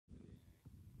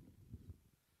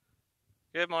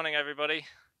Good morning, everybody.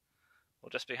 We'll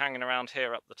just be hanging around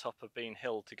here up the top of Bean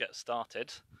Hill to get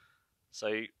started.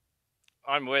 So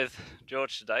I'm with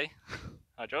George today.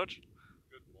 Hi, George.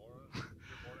 Good morning. Good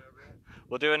morning, everyone.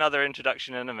 We'll do another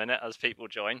introduction in a minute as people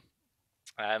join.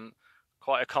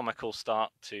 Quite a comical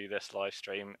start to this live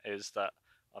stream is that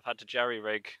I've had to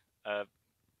jerry-rig a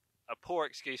poor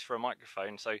excuse for a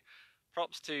microphone. So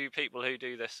props to people who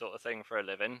do this sort of thing for a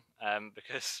living,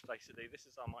 because basically this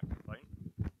is our microphone.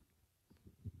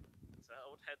 It's an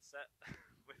old headset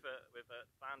with a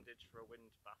bandage for a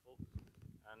wind baffle,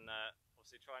 and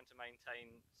obviously trying to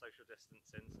maintain social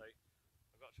distancing. So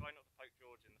I've got to try not to poke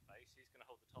George in the face. He's going to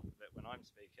hold the top of it when I'm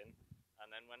speaking, and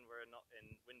then when we're not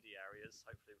in windy areas,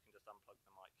 hopefully we can just unplug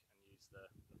the mic and use the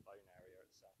phone area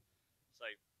itself. So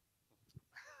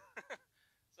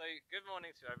so good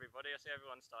morning to everybody. I see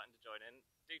everyone's starting to join in.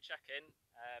 Do check in.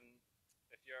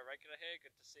 If you're a regular here,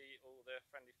 good to see all the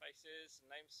friendly faces and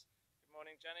names. Good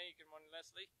morning, Jenny. Good morning,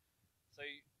 Leslie. So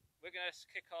we're going to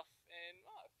kick off in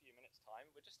a few minutes' time.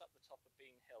 We're just up the top of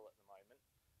Bean Hill at the moment.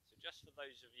 So just for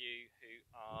those of you who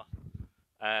are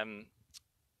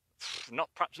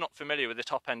perhaps not familiar with the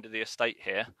top end of the estate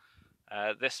here,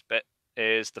 this bit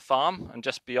is the farm, and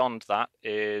just beyond that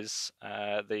is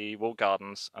the walled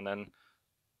gardens, and then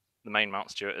the main Mount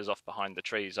Stewart is off behind the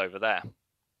trees over there.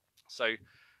 So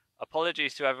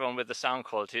apologies to everyone with the sound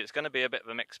quality. It's going to be a bit of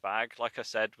a mixed bag. Like I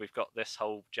said, we've got this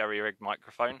whole jerry-rigged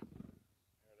microphone.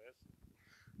 There it is.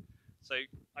 So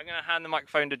I'm going to hand the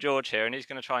microphone to George here, and he's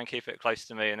going to try and keep it close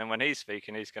to me, and then when he's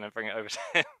speaking, he's going to bring it over to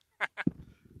him.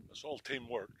 It's all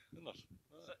teamwork, isn't it?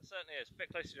 Certainly is. A bit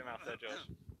closer to your mouth there, George.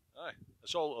 Aye,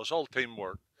 it's all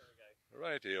teamwork. There we go.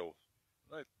 Rightio.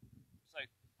 Right. So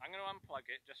I'm going to unplug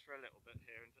it just for a little bit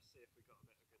here and just see if we've got a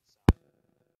bit of good sound.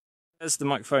 There's the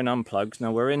microphone unplugged.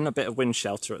 Now we're in a bit of wind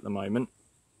shelter at the moment,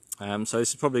 so this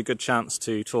is probably a good chance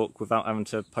to talk without having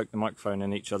to poke the microphone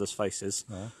in each other's faces.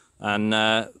 And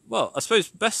well, I suppose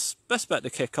best bet to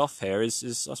kick off here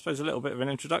is I suppose a little bit of an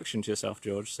introduction to yourself,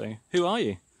 George. So who are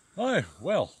you? Aye,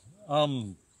 well,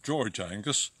 I'm George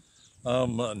Angus.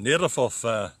 I'm a native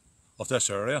of this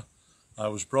area. I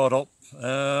was brought up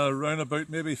round about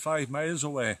maybe 5 miles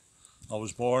away. I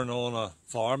was born on a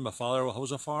farm. My father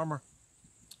was a farmer.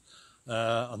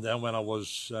 And then when I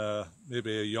was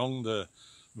maybe young,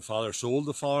 my father sold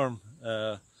the farm.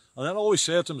 And then I always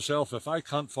said to myself, if I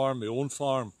can't farm my own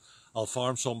farm, I'll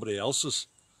farm somebody else's.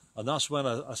 And that's when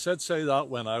I say that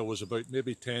when I was about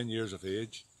maybe 10 years of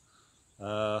age.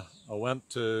 I went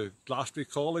to Glasgow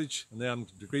College and then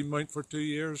to Greenmount for 2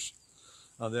 years.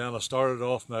 And then I started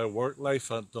off my work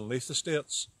life at Dunleith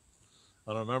Estates.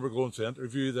 And I remember going to the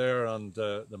interview there, and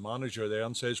the manager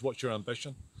there says, "What's your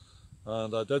ambition?"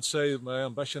 And I did say my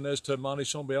ambition is to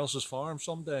manage somebody else's farm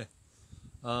someday.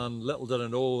 And little did I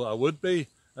know I would be.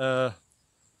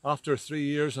 After 3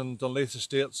 years in Dunleith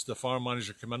Estates, the farm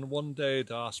manager came in one day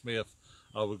to ask me if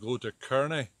I would go to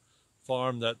Kearney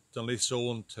farm that Dunleith's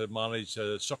owned to manage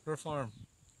a suckler farm.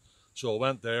 So I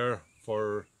went there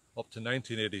for up to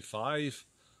 1985,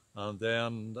 and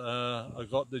then I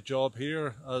got the job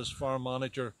here as farm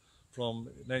manager from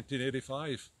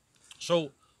 1985.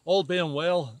 So all being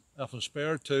well, if I'm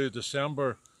spared to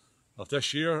December of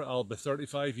this year, I'll be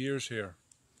 35 years here.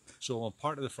 So I'm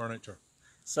part of the furniture.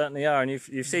 Certainly are, and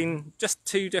you've seen just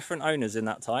two different owners in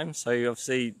that time. So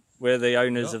obviously we're the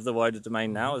owners of the wider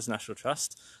domain now as National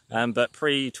Trust, but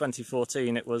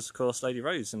pre-2014 it was, of course, Lady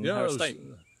Rose and her estate.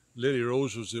 Lady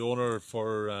Rose was the owner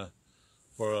for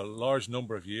a large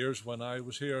number of years when I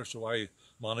was here, so I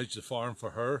managed the farm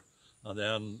for her. And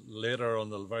then later on,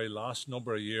 the very last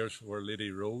number of years were Lady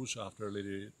Rose after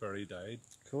Lady Berry died.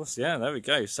 Of course, yeah, there we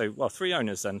go. So, well, three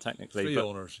owners then, technically. Three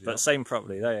owners, yeah. But same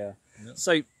property, there you are. Yeah.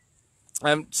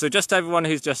 So just everyone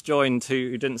who's just joined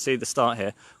who didn't see the start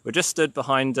here, we're just stood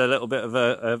behind a little bit of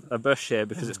a bush here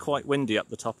because it's quite windy up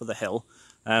the top of the hill.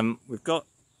 We've got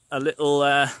a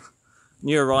little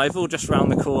new arrival just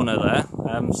round the corner there.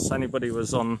 So anybody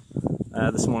was on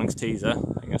this morning's teaser,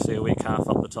 you can see a wee calf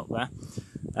up the top there.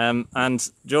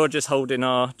 And George is holding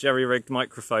our jerry-rigged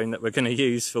microphone that we're going to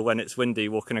use for when it's windy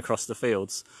walking across the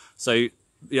fields. So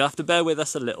you have to bear with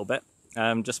us a little bit,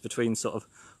 just between sort of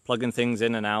plugging things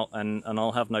in and out, and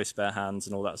I'll have no spare hands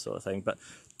and all that sort of thing. But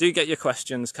do get your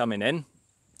questions coming in.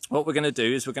 What we're going to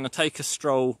do is we're going to take a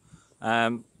stroll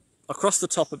across the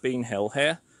top of Bean Hill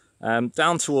here,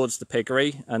 down towards the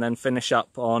piggery, and then finish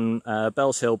up on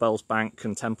Bells Hill, Bells Bank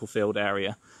and Templefield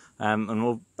area. And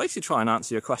we'll basically try and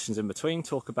answer your questions in between,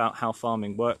 talk about how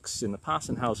farming works in the past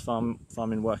and how's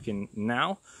farming working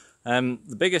now.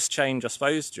 The biggest change, I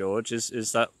suppose, George,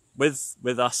 is that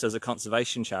with us as a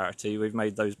conservation charity, we've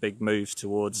made those big moves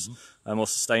towards a more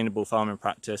sustainable farming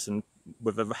practice, and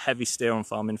with a heavy steer on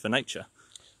farming for nature.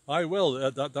 I will.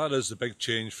 That is the big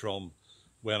change from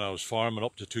when I was farming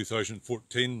up to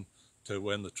 2014 to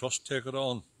when the trust take it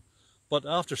on. But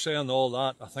after saying all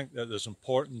that, I think that it's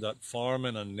important that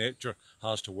farming and nature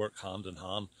has to work hand in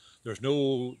hand. There's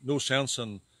no sense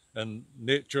in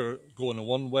nature going in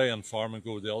one way and farming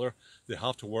go the other. They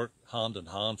have to work hand in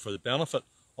hand for the benefit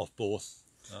of both.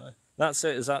 That's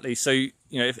it, exactly. So, you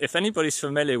know, if anybody's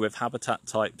familiar with habitat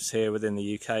types here within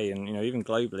the UK and, you know, even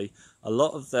globally, a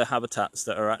lot of the habitats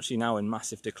that are actually now in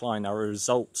massive decline are a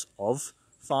result of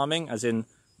farming, as in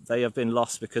they have been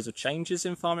lost because of changes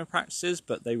in farming practices,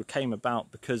 but they came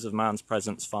about because of man's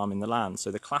presence farming the land. So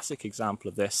the classic example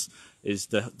of this is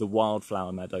the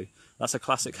wildflower meadow. That's a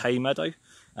classic hay meadow,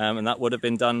 and that would have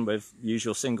been done with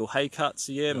usual single hay cuts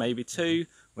a year, maybe two,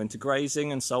 winter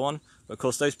grazing and so on. But of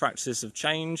course those practices have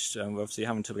changed, and we're obviously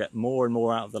having to get more and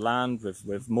more out of the land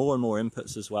with more and more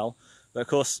inputs as well. But of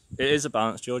course, it is a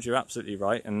balance, George, you're absolutely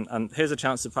right. And here's a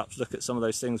chance to perhaps look at some of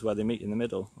those things where they meet in the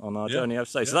middle on our journey over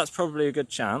today. So that's probably a good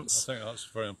chance. I think that's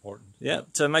very important. Yeah,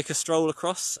 to make a stroll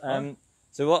across.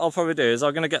 So what I'll probably do is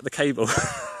I'm going to get the cable.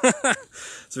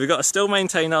 So we've got to still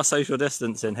maintain our social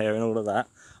distance in here and all of that.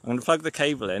 I'm going to plug the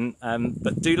cable in,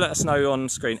 but do let us know on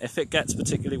screen if it gets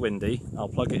particularly windy. I'll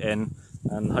plug it in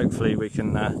and hopefully we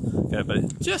can go. But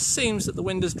it just seems that the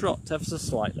wind has dropped ever so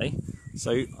slightly.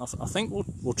 So I think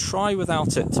we'll try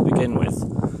without it to begin with.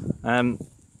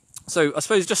 So I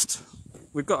suppose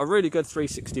we've got a really good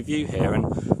 360 view here, and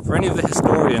for any of the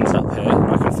historians up here,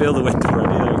 I can feel the wind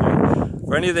already, there we go.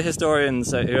 For any of the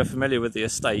historians who are familiar with the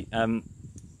estate,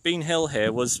 Bean Hill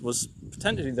here was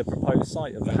potentially the proposed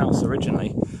site of the house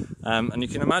originally, and you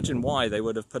can imagine why they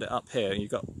would have put it up here.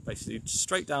 You've got basically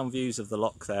straight down views of the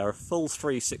loch there, a full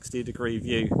 360-degree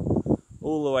view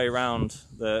all the way around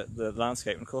the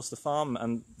landscape. And of course the farm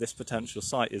and this potential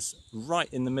site is right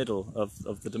in the middle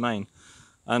of the domain.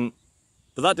 But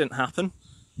that didn't happen.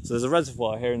 So there's a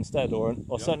reservoir here instead, or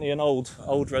certainly an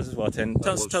old reservoir tin.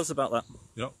 Tell us about that.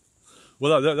 Yeah.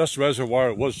 Well, this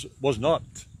reservoir was not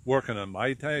working in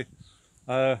my day.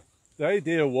 The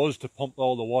idea was to pump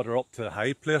all the water up to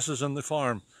high places in the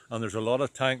farm, and there's a lot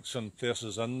of tanks and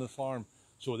places in the farm.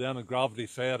 So then the gravity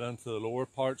fed into the lower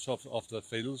parts of the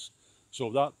fields. So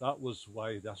that was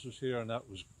why this was here, and it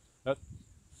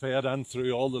fed in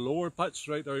through all the lower pits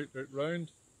right out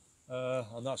round,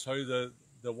 and that's how the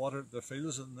water the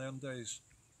fields in them days.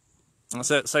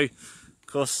 That's it. So, of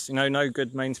course, you know, no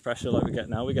good mains pressure like we get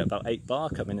now. We get about 8 bar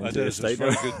coming into the estate.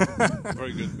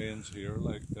 Very good mains here,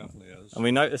 like definitely is. And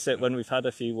we notice it when we've had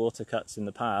a few water cuts in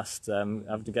the past,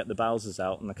 having to get the bowsers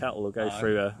out, and the cattle will go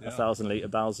through a 1,000 litre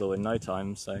bowsel in no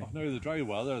time. So now the dry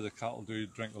weather, the cattle do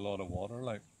drink a lot of water,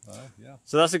 like.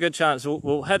 So that's a good chance.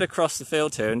 We'll head across the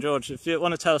field here, and George, if you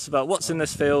want to tell us about what's in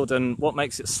this field and what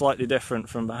makes it slightly different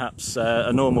from perhaps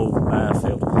a normal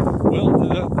field. Well,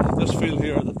 this field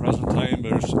here at the present time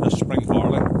is spring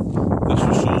barley. This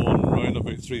was sown around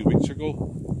about 3 weeks ago.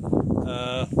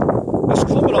 It's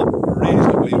coming up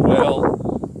reasonably well.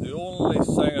 The only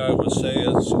thing I would say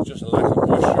is just a lack of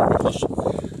moisture, because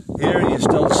here you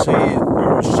still see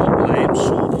there is some lime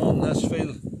sown on this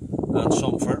field and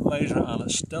some fertiliser, and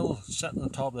it's still sitting on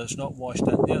top of it. It's not washed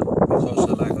in yet because of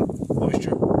the lack of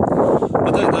moisture.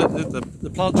 But the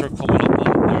plants are coming up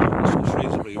and they're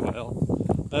reasonably well.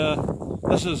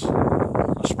 This is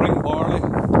a spring barley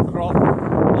crop,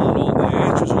 and on the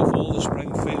edges of all the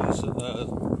spring fields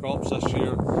crops this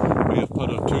year we have put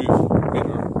a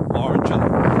 2-metre margin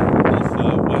of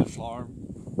wildflower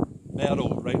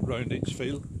meadow right round each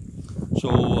field. So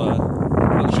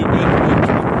it should be a good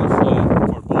job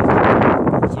for both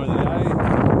for the eye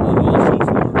and also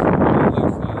for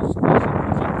wildlife.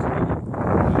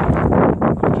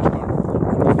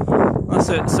 That's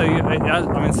it. So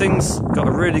I mean, things got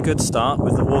a really good start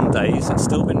with the warm days. It's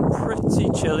still been pretty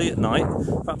chilly at night,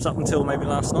 perhaps up until maybe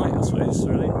last night, I suppose,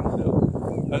 really.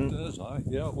 It is,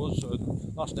 yeah, it was.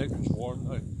 Last night was warm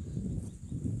now.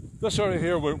 This area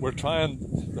here, we're trying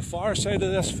the far side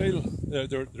of this field.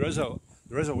 There is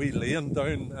a wee lane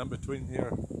down in between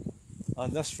here,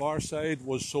 and this far side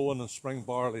was sown in spring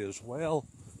barley as well,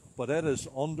 but it is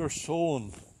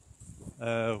undersown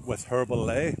with herbal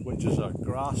ley, which is a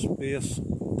grass base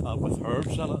with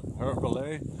herbs in it, herbal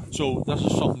ley. So this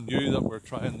is something new that we're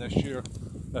trying this year,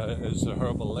 is the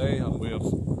herbal ley, and we have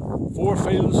 4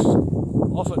 fields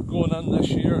of it going in this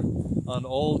year, and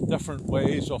all different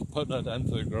ways of putting it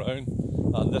into the ground.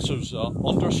 And this is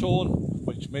undersown,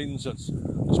 which means it's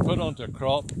put onto a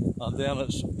crop and then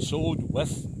it's sowed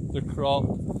with the crop,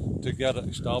 to get it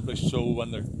established. So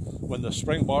when the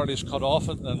spring barley's cut off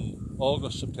it in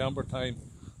August, September time,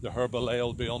 the herbal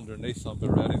will be underneath and be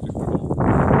ready to grow.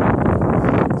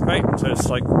 Great, so it's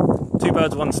like two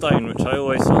birds, one stone, which I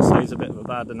always sort of say is a bit of a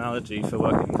bad analogy for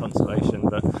working in conservation,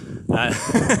 but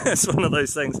it's one of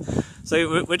those things.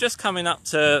 So we're just coming up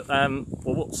to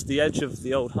what's the edge of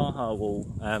the old ha-ha wall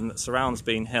that surrounds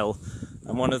Bean Hill,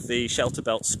 and one of the shelter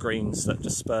belt screens that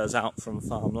just spurs out from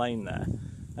Farm Lane there.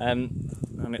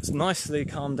 And it's nicely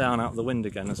calmed down out of the wind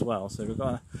again as well. So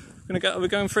we're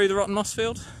going through the rotten moss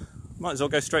field. Might as well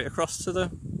go straight across to the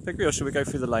piggery, or should we go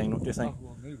through the lane? What do you think?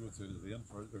 Well, maybe go through the lane.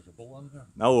 There's a bull in there.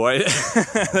 Oh, right.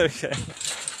 Okay.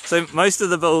 So most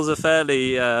of the bulls are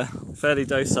fairly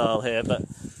docile here, but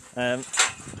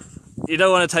you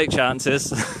don't want to take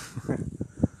chances.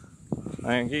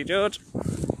 Thank you, George.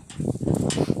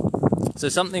 So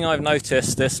something I've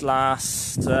noticed this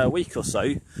last week or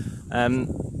so,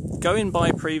 going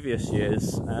by previous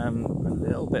years, a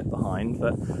little bit behind,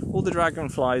 but all the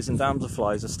dragonflies and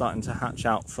damselflies are starting to hatch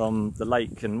out from the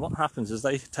lake, and what happens is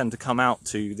they tend to come out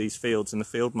to these fields and the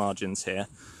field margins here,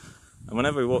 and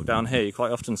whenever we walk down here you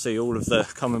quite often see all of the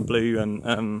common blue and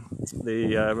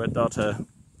the red darter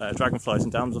dragonflies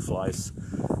and damselflies.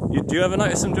 Do you ever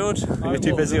notice them, George? Are you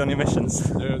too busy on your missions?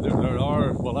 There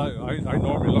are. Well, I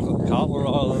normally look at cattle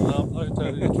rather than them, I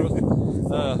tell you the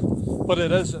truth. But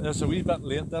it's a wee bit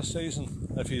late this season.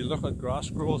 If you look at grass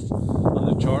growth and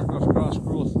the chart of grass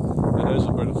growth, it is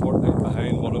about a fortnight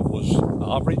behind what it was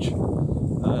average,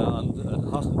 and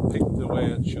it hasn't peaked the way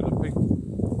it should have peaked.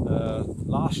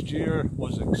 Last year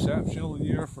was an exceptional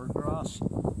year for grass. It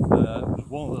was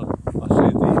one of the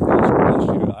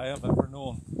best year I have ever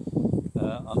known.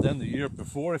 And then the year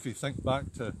before, if you think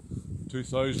back to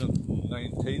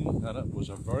 2019, and it was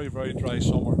a very, very dry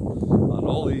summer, and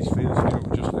all these fields here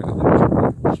were just like it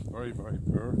was very, very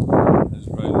poor. It's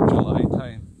around July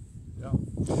time. Yeah.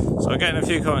 So we're getting a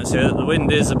few comments here that the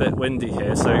wind is a bit windy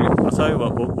here, so I'll tell you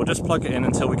what, we'll just plug it in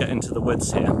until we get into the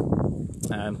woods here.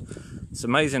 It's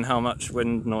amazing how much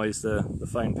wind noise the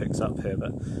phone picks up here,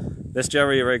 but this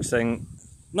jerry rig thing,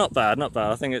 not bad.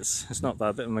 I think it's not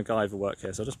bad. A bit of MacGyver work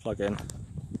here, so I'll just plug in.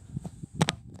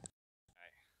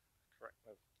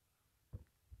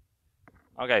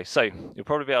 Okay, so you'll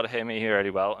probably be able to hear me here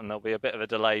really well, and there'll be a bit of a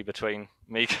delay between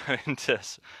me going to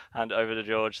hand over to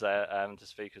George there to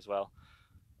speak as well.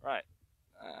 Right,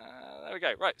 there we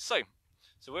go. Right, so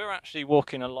we're actually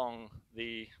walking along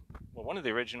one of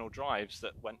the original drives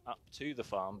that went up to the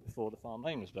farm before the farm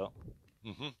lane was built.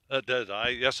 Mm-hmm. It did.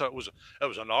 Yes, it was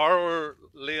a narrower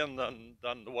lane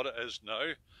than what it is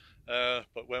now.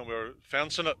 But when we were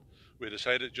fencing it, we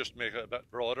decided just to make it a bit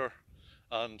broader.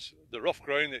 And the rough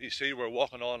ground that you see we're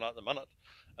walking on at the minute,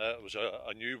 it was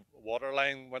a new water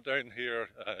line went down here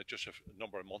just a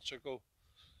number of months ago.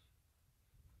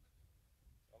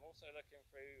 I'm also looking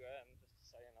through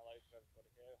just saying hello to everybody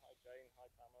here. Hi Jane, hi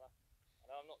Pamela. I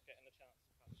know I'm not getting a chance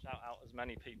to shout out as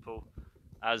many people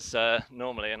as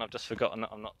normally, and I've just forgotten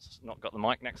that I'm not got the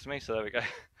mic next to me, so there we go.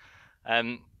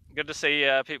 Good to see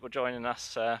people joining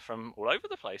us from all over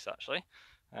the place actually.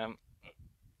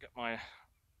 Get my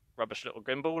rubbish little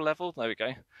gimbal level, there we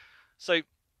go. So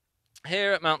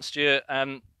here at Mount Stewart,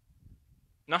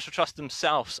 National Trust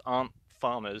themselves aren't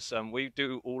farmers, and we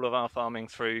do all of our farming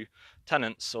through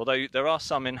tenants, although there are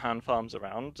some in-hand farms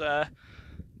around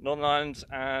Northern Ireland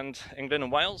and England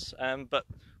and Wales, but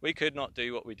we could not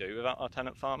do what we do without our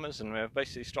tenant farmers, and we're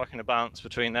basically striking a balance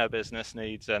between their business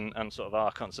needs and sort of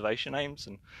our conservation aims,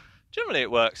 and generally it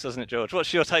works, doesn't it, George?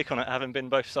 What's your take on it, having been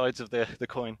both sides of the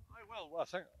coin? Well, I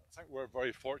think we're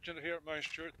very fortunate here at Mount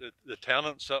Stewart. The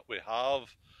tenants that we have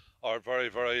are very,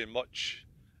 very much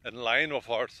in line with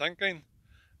our thinking,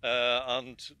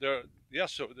 and they're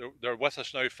with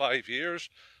us now 5 years,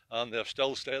 and they've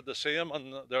still stayed the same,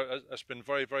 and it's been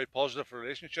very, very positive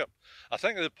relationship. I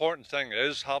think the important thing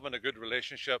is having a good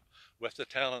relationship with the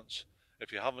tenants.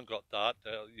 If you haven't got that,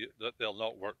 they'll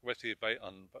not work with you,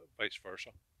 and vice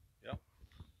versa. Yeah.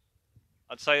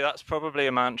 I'd say that's probably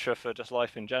a mantra for just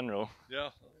life in general. Yeah.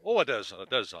 Oh, it is.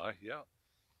 Yeah.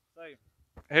 So,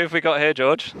 who have we got here,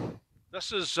 George?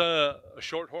 This is a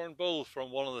shorthorn bull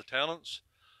from one of the tenants,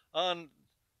 and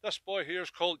this boy here is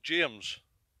called James.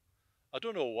 I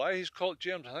don't know why he's called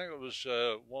James. I think it was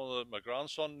my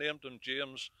grandson named him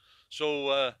James.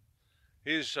 So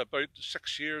he's about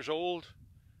 6 years old,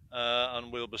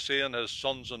 and we'll be seeing his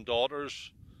sons and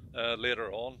daughters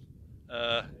later on.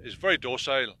 He's very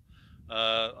docile.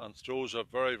 And throws a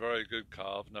very, very good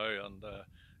calf now, and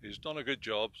he's done a good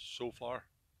job so far.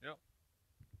 Yeah.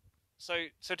 So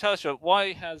tell us,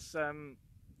 why has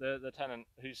the tenant,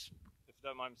 who's, if you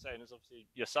don't mind me saying, is obviously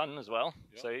your son as well.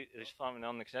 Yeah. So he's farming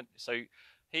on the extent. So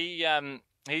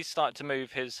he's started to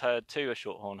move his herd to a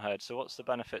shorthorn herd. So what's the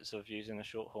benefits of using a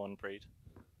shorthorn breed?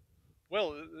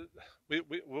 Well,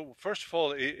 well, first of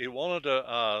all, he wanted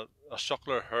a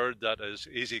suckler herd that is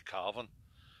easy calving,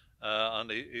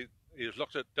 and he's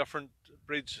looked at different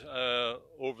breeds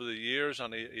over the years,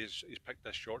 and he's picked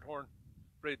this shorthorn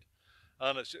breed,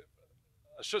 and it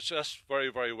suits us very,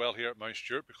 very well here at Mount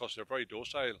Stewart because they're very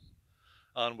docile,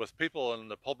 and with people in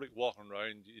the public walking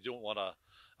around, you don't want a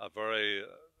very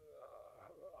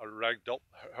a ragged up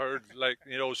herd, like,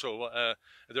 you know. So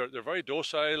they're very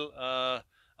docile.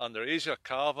 And they're easy at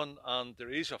calving, and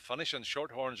they're easy at finishing.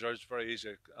 Shorthorns are very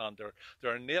easy, and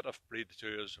they're a native breed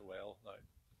too as well now.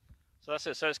 So that's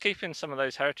it. So it's keeping some of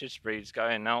those heritage breeds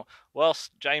going. Now,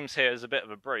 whilst James here is a bit of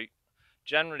a brute,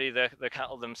 generally the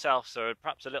cattle themselves are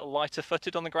perhaps a little lighter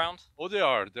footed on the ground. Oh, they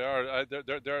are.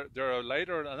 They're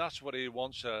lighter, and that's what he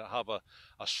wants to have, a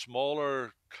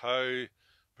smaller cow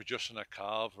producing a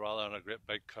calf rather than a great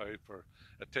big cow.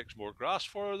 It takes more grass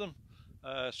for them.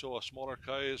 So a smaller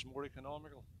cow is more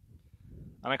economical.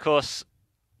 And of course,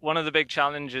 one of the big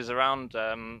challenges around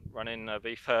running a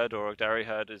beef herd or a dairy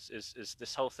herd is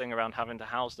this whole thing around having to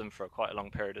house them for quite a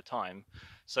long period of time.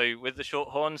 So with the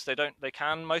shorthorns, they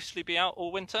can mostly be out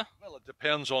all winter. Well, it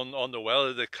depends on the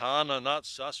weather. They can, and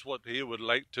that's what he would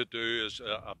like to do, is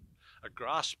a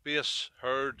grass-based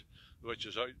herd, which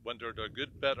is out wintered a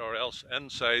good bit, or else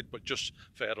inside, but just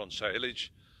fed on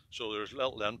silage. So there's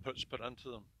little inputs put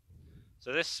into them.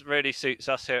 So this really suits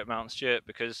us here at Mount Stewart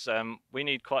because we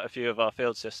need quite a few of our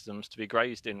field systems to be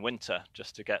grazed in winter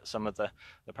just to get some of the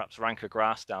perhaps ranker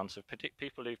grass down. So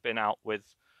people who've been out with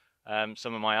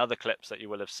some of my other clips that you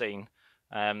will have seen,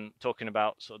 talking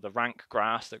about sort of the rank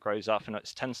grass that grows up, and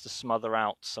it tends to smother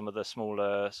out some of the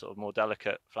smaller, sort of more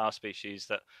delicate flower species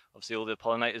that obviously all the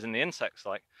pollinators and the insects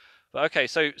like. But okay,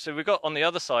 so we've got on the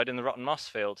other side in the rotten moss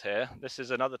field here, this is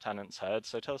another tenant's herd.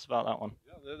 So tell us about that one.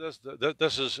 Yeah,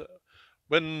 this is...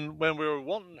 When we were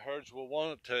wanting herds, we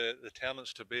wanted the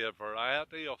tenants to be a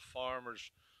variety of farmers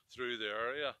through the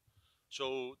area.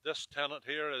 So this tenant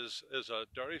here is a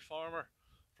dairy farmer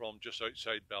from just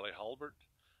outside Ballyhalbert,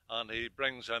 and he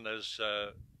brings in his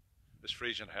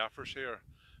Frisian heifers here.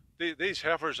 These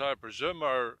heifers, I presume,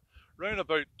 are round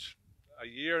about a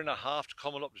year and a half to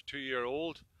coming up to 2 year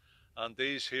old, and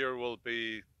these here will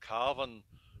be calving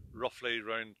roughly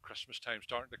around Christmas time,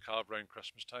 starting to calve around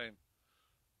Christmas time.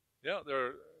 Yeah, they're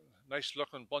a nice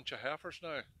looking bunch of heifers now.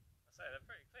 I say they're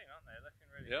pretty clean, aren't they? Looking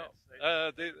really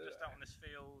good. They just out on this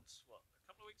field, what, a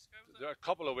couple of weeks ago? Was it? A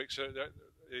couple of weeks.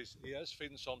 He is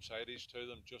feeding some sidies to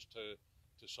them just to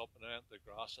supplement the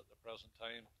grass at the present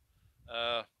time.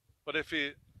 But if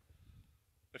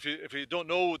you don't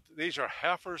know, these are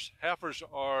heifers. Heifers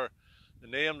are the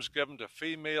names given to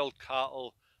female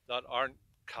cattle that aren't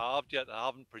calved yet, that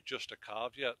haven't produced a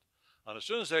calf yet. And as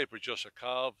soon as they produce a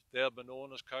calf, they'll be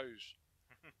known as cows.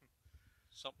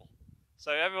 Simple.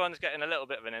 So everyone's getting a little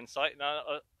bit of an insight. Now,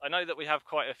 I know that we have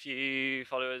quite a few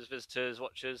followers, visitors,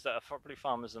 watchers that are probably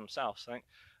farmers themselves. I think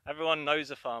everyone knows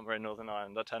a farmer in Northern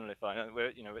Ireland. I totally find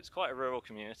it. It's quite a rural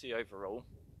community overall.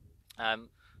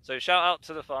 So shout out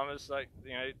to the farmers. Like,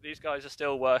 these guys are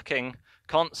still working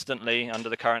constantly under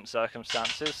the current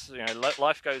circumstances.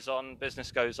 Life goes on,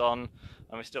 business goes on,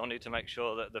 and we still need to make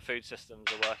sure that the food systems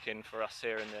are working for us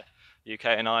here in the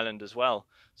UK and Ireland as well.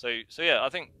 So yeah, I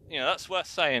think that's worth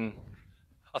saying.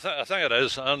 I think it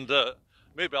is, and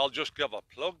maybe I'll just give a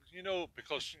plug,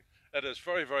 because it is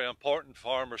very, very important for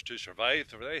farmers to survive.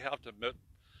 They have to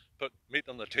put meat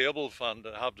on the table and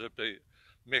have to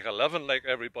make a living like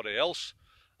everybody else.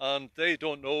 And they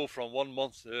don't know from one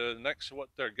month to the next what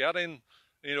they're getting,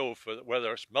 for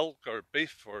whether it's milk or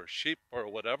beef or sheep or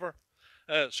whatever.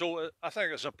 So I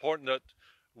think it's important that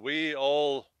we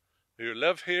all who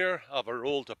live here have a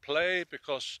role to play,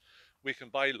 because we can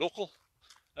buy local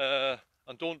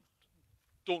and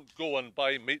don't go and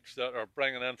buy meats that are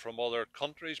bringing in from other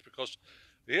countries, because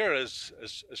here is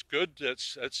good.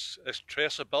 It's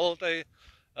traceability.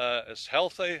 It's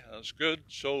healthy and it's good,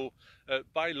 so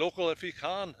buy local if you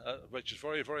can, which is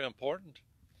very, very important.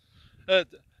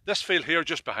 This field here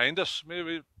just behind us,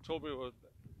 maybe Toby would...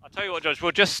 I'll tell you what, Judge,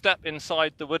 we'll just step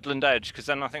inside the woodland edge, because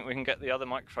then I think we can get the other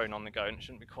microphone on the go and it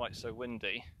shouldn't be quite so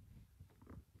windy.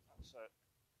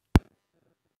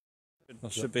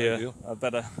 Should be a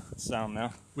better sound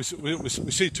now. We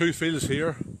see two fields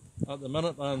here at the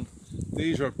minute, and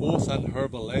these are both in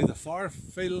herbal ley. The far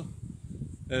field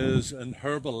is in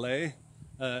herbal ley.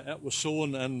 It was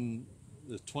sown in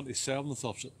the 27th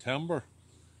of September,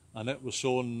 and it was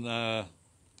sown,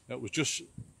 it was just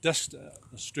dished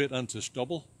straight into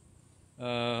stubble.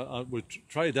 and we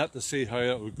tried that to see how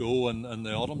it would go in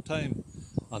the autumn time.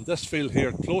 And this field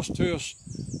here close to us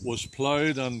was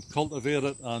ploughed and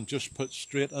cultivated and just put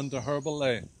straight into herbal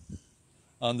ley.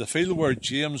 And the field where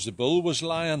James the bull was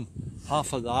lying,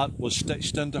 half of that was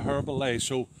stitched into herbal ley.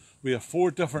 So we have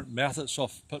 4 different methods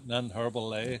of putting in herbal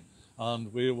ley, and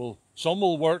some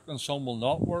will work and some will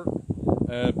not work,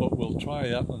 but we'll try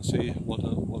it and see how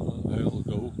it'll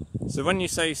go. So when you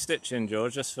say stitching,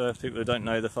 George, just for people who don't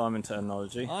know the farming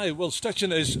terminology. Aye, well,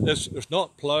 stitching is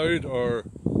not ploughed or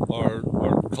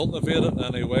cultivated in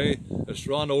any way. It's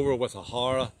run over with a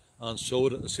harrow and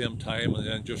sowed at the same time, and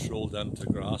then just rolled into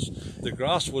grass. The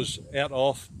grass was ate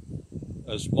off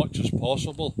as much as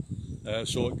possible,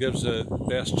 so it gives the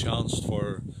best chance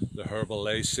for the herbal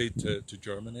ley seed to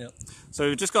germinate. So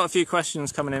we've just got a few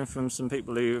questions coming in from some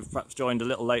people who have perhaps joined a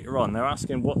little later on. They're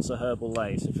asking what's a herbal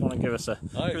ley. So if you want to give us a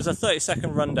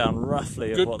 30-second rundown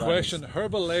roughly of what that is. Good question.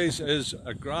 Herbal leys is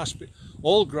a grass,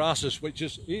 all grasses, which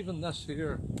is, even this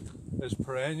here is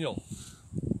perennial.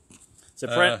 So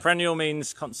perennial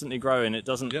means constantly growing. It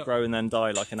doesn't grow and then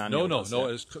die like an annual. No.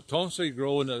 It's constantly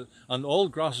growing, and all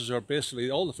grasses are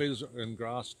basically, all the fields in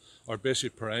grass are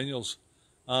basically perennials.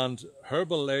 And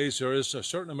herbal leys, there is a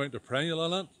certain amount of perennial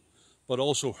in it, but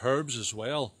also herbs as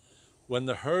well. When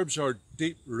the herbs are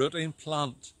deep rooting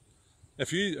plant,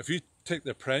 if you take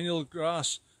the perennial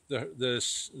grass,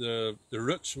 the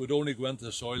roots would only go into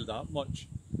the soil that much.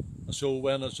 So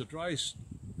when it's a dry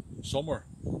summer,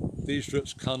 these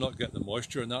roots cannot get the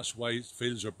moisture, and that's why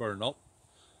fields are burned up.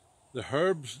 The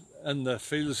herbs in the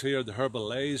fields here, the herbal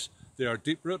leys, they are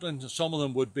deep rooting. Some of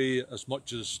them would be as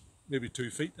much as maybe 2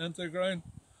 feet into the ground,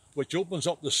 which opens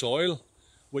up the soil,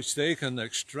 which they can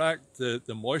extract the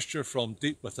moisture from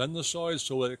deep within the soil,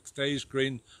 so it stays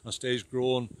green and stays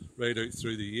growing right out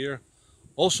through the year.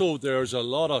 Also, there's a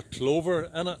lot of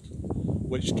clover in it,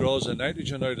 which draws the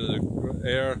nitrogen out of the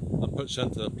air and puts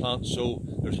into the plant, so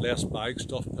there's less bag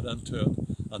stuff put into it.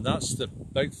 And that's the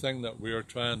big thing that we're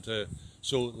trying to,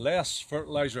 so less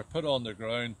fertilizer put on the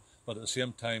ground, but at the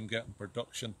same time getting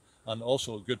production, and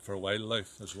also good for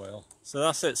wildlife as well. So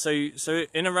that's it. So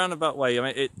in a roundabout way, I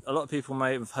mean, a lot of people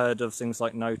may have heard of things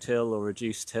like no-till or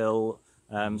reduced till,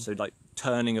 so like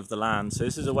turning of the land. So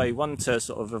this is a way, one, to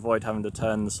sort of avoid having to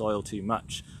turn the soil too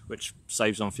much, which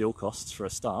saves on fuel costs for a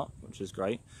start, which is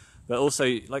great. But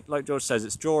also, like George says,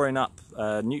 it's drawing up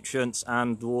nutrients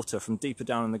and water from deeper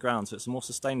down in the ground, so it's a more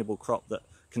sustainable crop that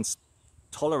can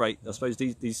tolerate, I suppose,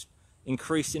 these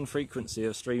increasing frequency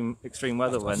of extreme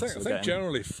weather events. I think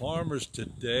generally farmers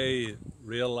today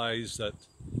realise that,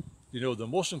 you know, the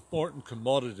most important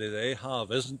commodity they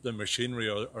have isn't the machinery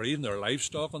or even their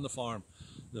livestock on the farm.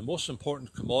 The most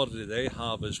important commodity they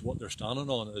have is what they're standing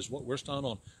on, is what we're standing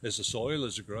on, is the soil,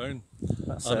 is the ground.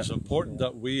 And it's important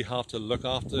that we have to look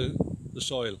after the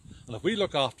soil. And if we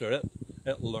look after it,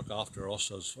 it'll look after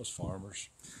us as farmers.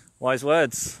 Wise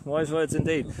words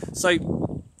indeed. So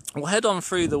we'll head on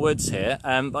through the woods here,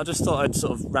 but I just thought I'd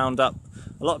sort of round up.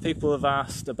 A lot of people have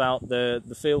asked about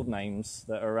the field names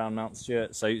that are around Mount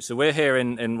Stewart. So we're here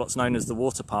in what's known as the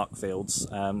water park fields.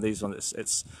 These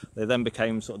ones, they then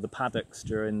became sort of the paddocks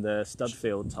during the stud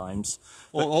field times.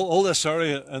 All this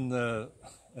area in the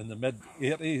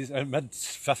mid-80s,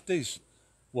 mid-50s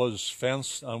was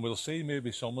fenced, and we'll see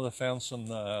maybe some of the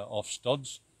fencing off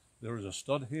studs. There was a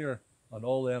stud here, and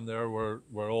all them there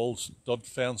were all stud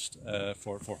fenced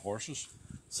for horses.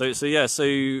 So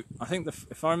I think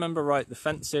if I remember right, the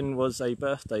fencing was a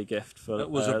birthday gift for. It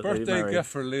was a birthday gift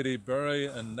for Lady Berry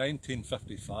in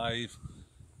 1955,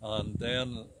 and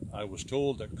then I was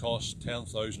told it cost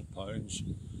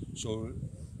 £10,000. So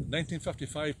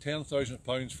 1955,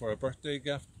 £10,000 for a birthday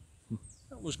gift.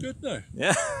 That was good now.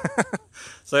 Yeah.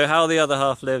 So how the other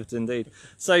half lived, indeed.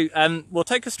 So we'll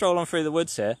take a stroll on through the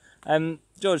woods here.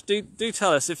 George, do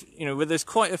tell us, if you know, there's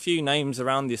quite a few names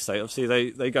around the estate.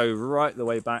 Obviously, they go right the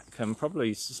way back, and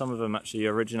probably some of them actually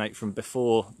originate from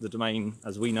before the domain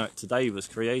as we know it today was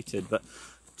created. But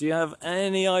do you have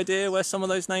any idea where some of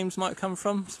those names might come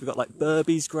from? So we've got like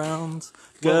Burby's ground,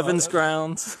 Girvan's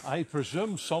ground. I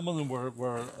presume some of them were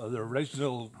the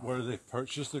original, where they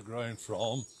purchased the ground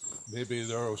from. Maybe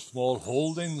there were small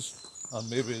holdings, and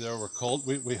maybe they were called.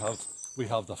 We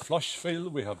have the Flush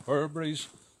Field, we have Burberry's,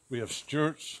 we have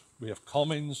Stewart's, we have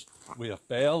Cummings, we have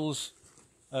Bell's,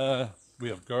 we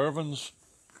have Girvan's.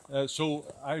 So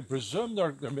I presume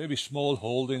there may be small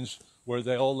holdings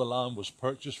where all the land was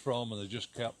purchased from, and they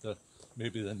just kept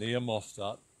maybe the name of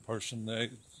that person,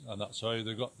 and that's how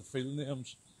they got the field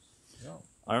names. Yeah.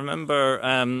 I remember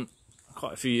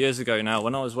quite a few years ago now,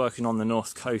 when I was working on the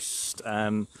north coast,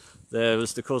 there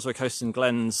was the Causeway Coast and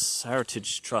Glens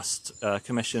Heritage Trust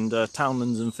commissioned a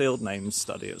townlands and field names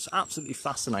study. It was absolutely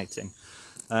fascinating.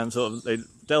 Sort of they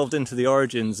delved into the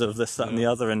origins of this, that, and the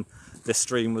other, and this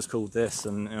stream was called this,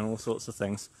 and all sorts of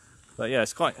things. But yeah,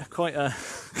 it's quite a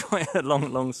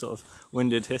long sort of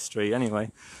winded history.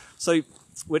 Anyway, so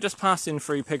we're just passing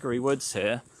through Piggery Woods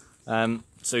here.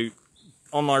 So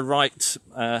on my right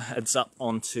heads up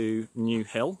onto New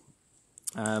Hill.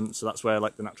 So that's where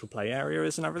like the natural play area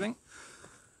is and everything.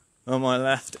 On my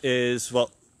left is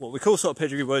what we call sort of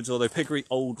Piggery Woods, although Piggery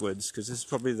Old Woods, because this is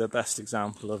probably the best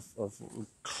example of the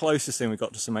closest thing we've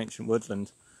got to some ancient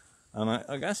woodland. And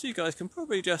I guess you guys can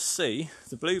probably just see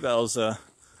the bluebells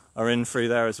are in through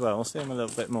there as well. I'll see them a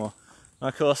little bit more. And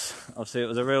of course, obviously it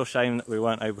was a real shame that we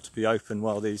weren't able to be open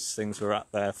while these things were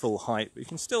at their full height, but you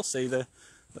can still see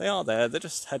they are there. They're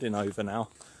just heading over now.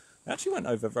 They actually went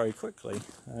over very quickly.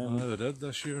 They did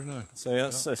this year now. So yeah,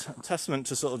 that's a testament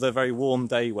to sort of the very warm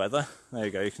day weather. There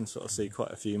you go, you can sort of see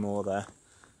quite a few more there.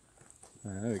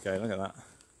 There we go, look at that.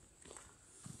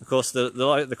 Of course,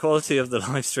 the quality of the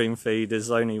live stream feed is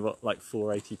only like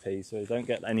 480p, so you don't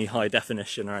get any high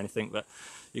definition or anything, but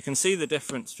you can see the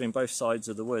difference between both sides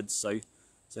of the woods. So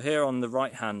here on the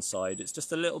right hand side, it's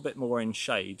just a little bit more in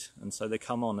shade, and so they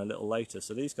come on a little later.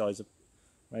 So these guys are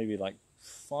maybe like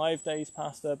 5 days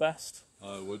past their best.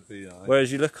 It would be, aye.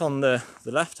 Whereas you look on the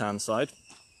left hand side,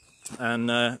 and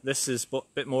this is a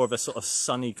bit more of a sort of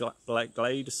sunny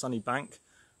glade, a sunny bank,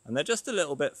 and they're just a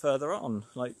little bit further on.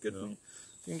 Like good, yeah.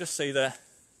 You can just see there.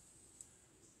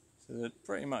 So they've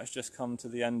pretty much just come to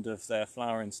the end of their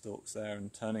flowering stalks there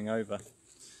and turning over.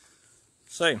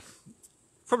 So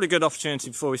probably a good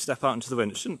opportunity before we step out into the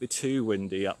wind. It shouldn't be too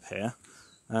windy up here.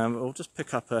 We'll just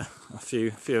pick up a few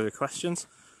of the questions.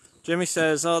 Jimmy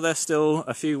says, are there still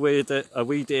a few wee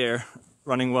deer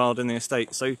running wild in the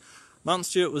estate? So Mount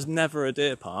Stewart was never a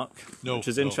deer park, which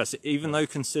is interesting, even though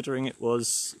considering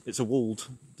it's a walled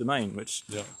domain, which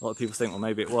a lot of people think, well,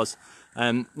 maybe it was.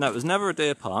 No, it was never a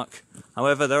deer park.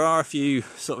 However, there are a few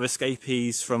sort of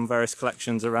escapees from various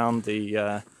collections around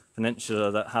the peninsula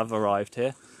that have arrived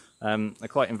here. They're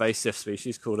quite invasive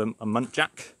species called a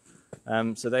muntjac,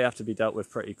 so they have to be dealt with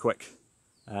pretty quick.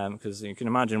 Because you can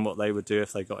imagine what they would do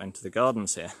if they got into the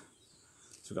gardens here.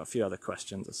 So we've got a few other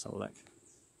questions, let's have a look.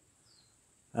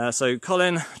 So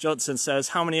Colin Johnson says,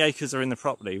 how many acres are in the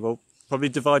property? We'll probably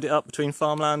divide it up between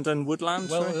farmland and woodland.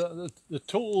 Well, the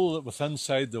total within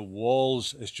inside the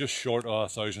walls is just short of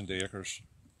 1,000 acres.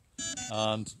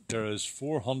 And there is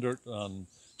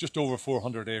just over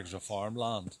 400 acres of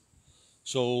farmland.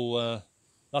 So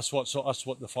that's what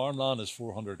the farmland is,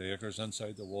 400 acres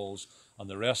inside the walls, and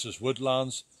the rest is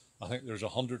woodlands. I think there's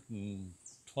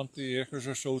 120 acres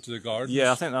or so to the gardens.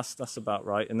 Yeah, I think that's about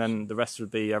right. And then the rest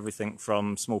would be everything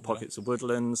from small pockets of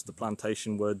woodlands, the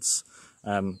plantation woods,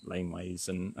 laneways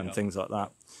and things like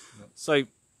that. Yeah. So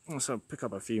I'll pick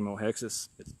up a few more here because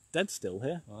it's dead still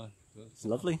here. It's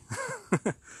lovely.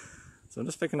 So I'm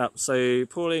just picking up. So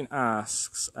Pauline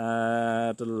asks,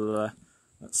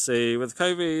 let's see, with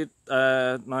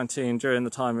COVID-19 during the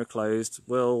time we're closed,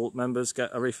 will members get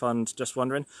a refund? Just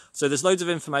wondering. So there's loads of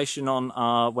information on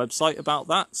our website about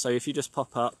that. So if you just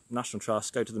pop up National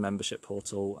Trust, go to the membership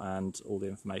portal, and all the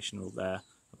information will there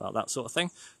about that sort of thing.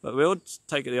 But we would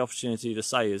take the opportunity to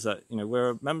say is that,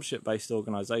 we're a membership-based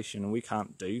organisation and we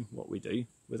can't do what we do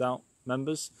without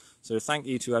members. So thank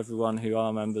you to everyone who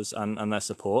are members and their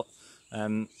support. I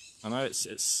know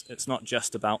it's not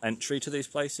just about entry to these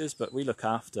places, but we look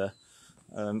after,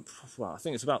 I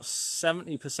think it's about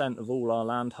 70% of all our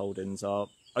land holdings are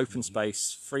open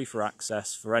space, free for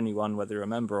access for anyone, whether you're a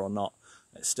member or not.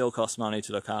 It still costs money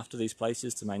to look after these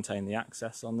places, to maintain the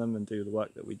access on them and do the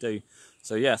work that we do.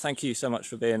 So yeah, thank you so much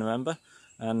for being a member.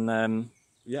 And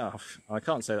yeah, I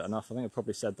can't say that enough. I think I've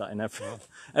probably said that in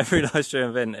every live stream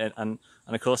event, and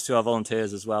of course to our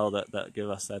volunteers as well that give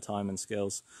us their time and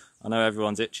skills. I know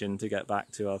everyone's itching to get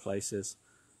back to our places.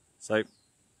 So,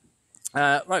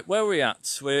 right, where are we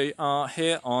at? We are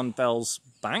here on Bell's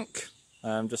Bank,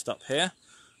 just up here,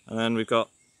 and then we've got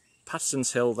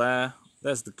Patterson's Hill there.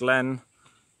 There's the Glen,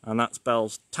 and that's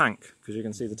Bell's Tank, because you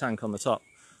can see the tank on the top.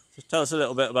 So tell us a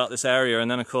little bit about this area, and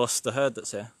then of course the herd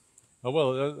that's here.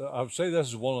 Well, I would say this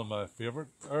is one of my favourite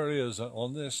areas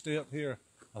on the estate here.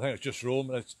 I think it's just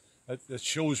roaming. It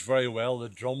shows very well the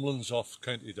drumlins off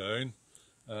County Down.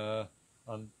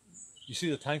 And you see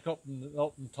the tank up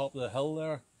on top of the hill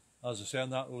there. As I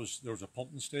said, there was a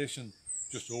pumping station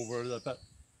just over it a bit,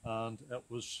 and it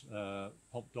was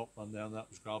pumped up, and then that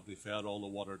was gravity fed all the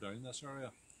water down this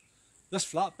area. This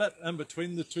flat bit in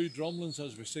between the two drumlins,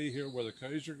 as we see here where the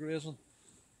cows are grazing,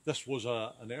 this was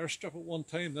an airstrip at one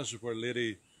time. This is where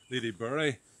Lady Lady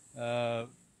Burry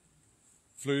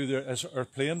flew her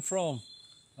plane from.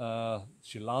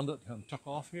 She landed and took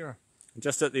off here.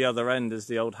 Just at the other end is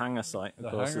the old hangar site,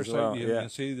 of course, hangar as well. site, you can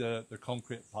see the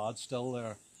concrete pad still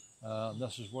there. And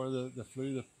this is where they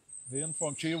flew the plane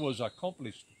from. She was a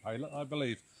accomplished pilot, I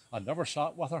believe. I never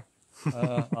sat with her,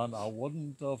 and I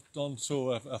wouldn't have done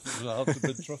so if I had to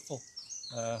be truthful.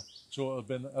 So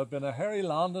it's been a hairy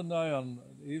landing now, and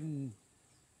even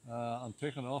I'm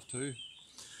taking off too.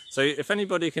 So if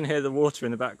anybody can hear the water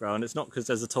in the background, it's not because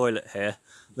there's a toilet here.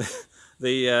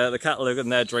 The cattle in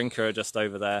their drinker are just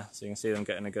over there, so you can see them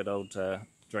getting a good old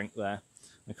drink there.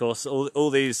 Of course, all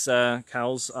these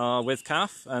cows are with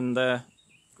calf, and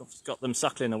got them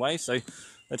suckling away, so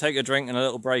they take a drink and a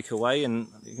little break away, and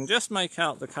you can just make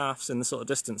out the calves in the sort of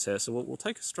distance here. So we'll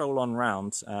take a stroll on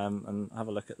round and have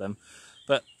a look at them.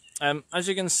 But as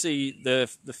you can see,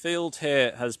 the field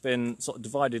here has been sort of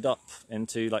divided up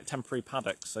into like temporary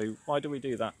paddocks. So why do we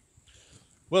do that?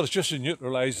 Well, it's just to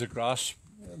neutralise the grass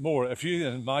more. If you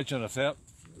imagine if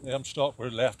them stock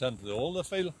were left into the older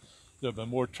field, there'd be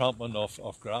more trampling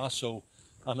of grass. So,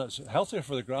 and it's healthier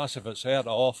for the grass if it's head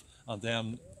off and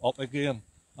then up again.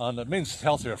 And it means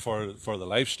healthier for the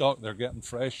livestock. They're getting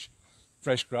fresh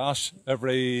grass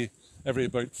every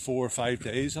about 4 or 5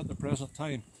 days at the present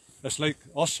time. It's like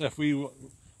us, if we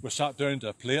sat down to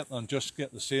a plate and just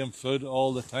get the same food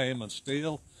all the time and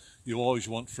stale, you always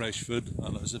want fresh food,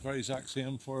 and it's the very exact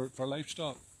same for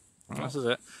livestock. This is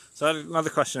it. So I had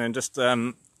another question, and just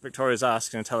Victoria's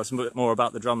asking to tell us a bit more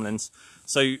about the drumlins.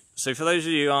 So for those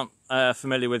of you who aren't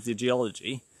familiar with the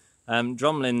geology,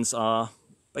 drumlins are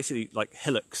basically like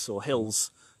hillocks or hills.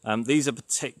 These are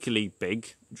particularly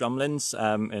big drumlins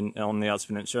on the Alps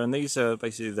Peninsula, and these are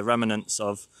basically the remnants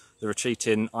of the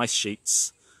retreating ice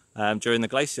sheets during the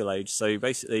glacial age. So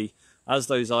basically, as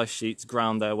those ice sheets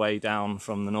ground their way down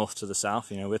from the north to the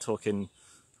south, we're talking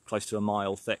close to a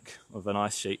mile thick of an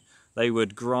ice sheet, they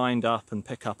would grind up and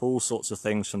pick up all sorts of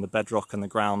things from the bedrock and the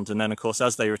ground, and then of course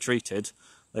as they retreated,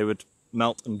 they would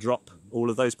melt and drop all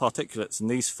of those particulates, and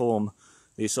these form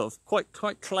these sort of quite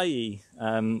clayey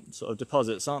sort of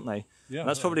deposits, aren't they? Yeah. And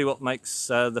that's probably what makes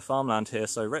the farmland here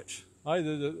so rich. Aye,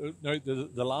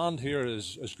 the land here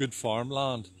is good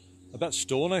farmland, a bit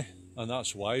stony, and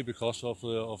that's why, because of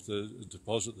the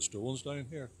deposit of stones down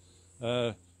here.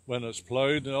 When it's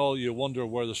ploughed and all, you wonder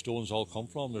where the stones all come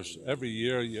from. There's every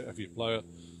year, if you plough it,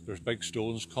 there's big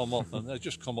stones come up, and they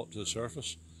just come up to the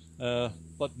surface.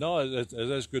 But no, it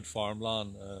is good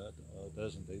farmland. It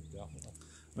is indeed, definitely.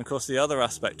 And of course, the other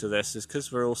aspect of this is because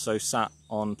we're also sat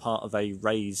on part of a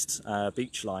raised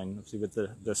beach line, obviously with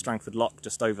the Strangford Lock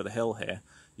just over the hill here.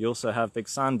 You also have big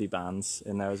sandy bands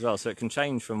in there as well, so it can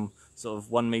change from sort of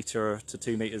 1 metre to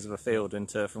 2 metres of a field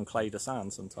from clay to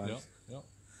sand sometimes. Yeah.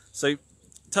 So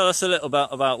tell us a little bit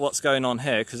about what's going on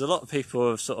here, because a lot of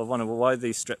people have sort of wondered, well, why are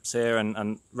these strips here?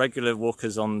 And regular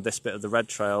walkers on this bit of the Red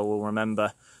Trail will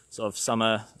remember sort of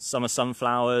summer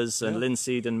sunflowers and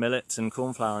linseed and millet and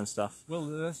cornflower and stuff. Well,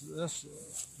 this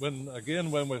when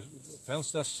we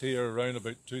fenced this here around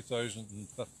about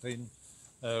 2015,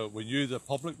 we knew the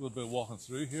public would be walking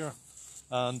through here,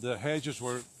 and the hedges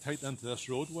were tight into this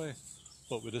roadway,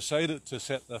 but we decided to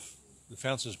set the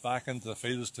fences back into the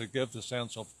fields to give the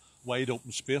sense of wide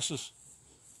open spaces.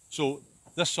 So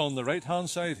this on the right hand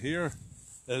side here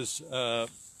is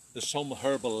some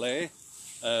herbal ley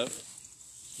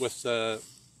with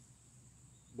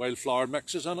wildflower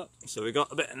mixes in it. So we've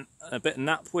got a bit of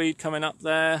knapweed coming up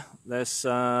there. There's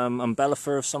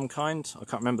umbellifer of some kind. I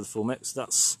can't remember the full mix. I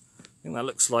think that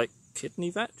looks like kidney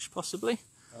vetch, possibly.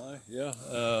 Yeah.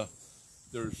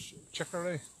 There's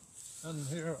chicory in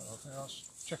here. I think that's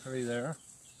chicory there.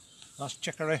 That's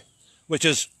chicory, which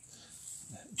is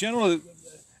generally,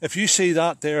 if you see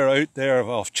that there out there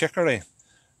of chicory,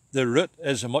 the root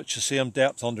is much the same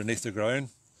depth underneath the ground.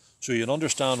 So you can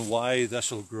understand why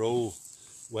this will grow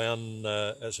when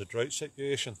it's a drought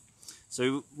situation.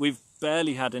 So we've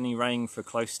barely had any rain for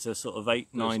close to sort of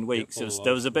 8-9 weeks.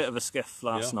 There was a bit of a skiff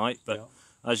last night, but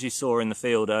as you saw in the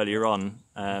field earlier on,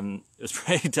 it was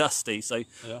pretty dusty. So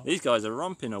these guys are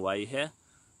romping away here.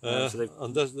 And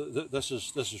this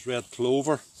is red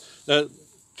clover.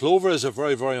 Clover is a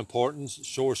very, very important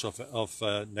source of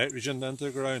nitrogen into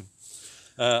the ground,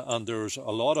 and there's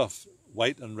a lot of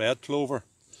white and red clover.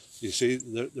 You see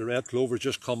the red clover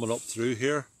just coming up through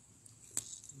here,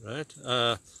 right?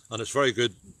 And it's very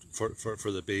good for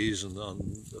the bees and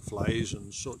the flies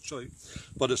and such.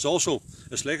 But it's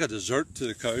like a dessert to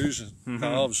the cows and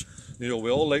calves. We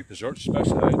all like desserts,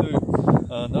 especially I do,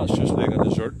 and that's just like a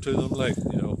dessert to them,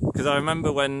 Because I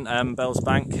remember when Bell's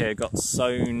Bank here got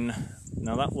sown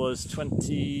Now that was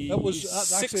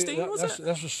 2016, was it?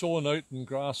 This was sown out in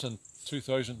grass in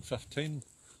 2015.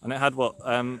 And it had what?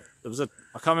 There was I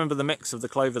can't remember the mix of the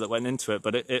clover that went into it,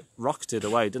 but it rocketed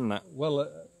away, didn't it? Well,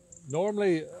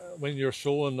 normally when you're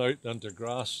sowing out into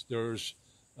grass, there's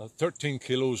 13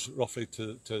 kilos roughly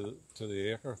to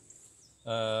the acre,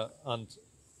 and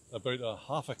about a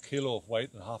half a kilo of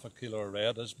white and half a kilo of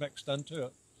red is mixed into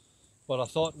it. But I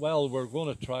thought, well, we're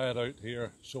going to try it out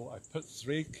here, so I put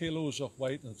 3 kilos of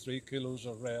white and 3 kilos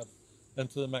of red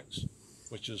into the mix,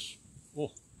 which is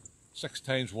 6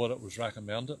 times what it was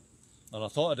recommended. And I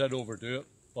thought I did overdo it,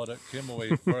 but it came away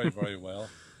very, very well.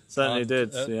 Certainly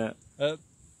did, yeah.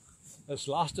 It's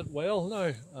lasted well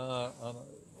now, and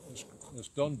it's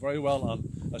done very well, and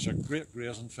it's a great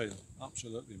grazing field,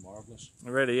 absolutely marvellous. It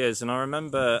really is, and I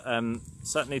remember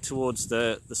certainly towards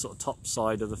the sort of top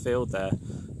side of the field there,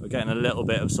 we're getting a little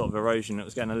bit of sort of erosion. It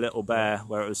was getting a little bare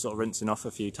where it was sort of rinsing off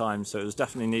a few times, so it was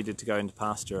definitely needed to go into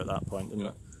pasture at that point, didn't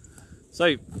it?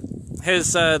 So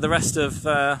here's the rest of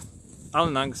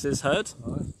Alan Angus's herd.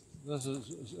 This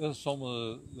is some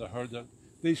of the herd that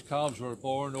these calves were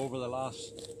born over the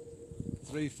last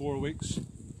 3-4 weeks.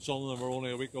 Some of them were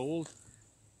only a week old.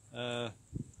 And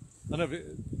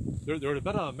they're a bit of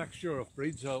a mixture of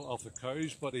breeds of the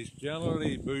cows, but he's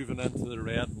generally moving into the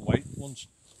red and white ones.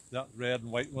 That red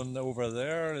and white one over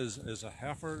there is a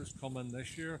heifer that's come in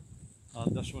this year,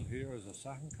 and this one here is a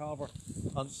second calver.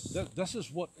 And this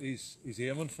is what he's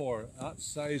aiming for. That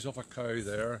size of a cow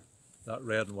there, that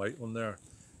red and white one there,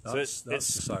 that's the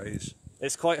size.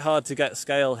 It's quite hard to get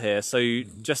scale here, so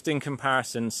just in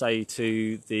comparison, say,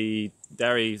 to the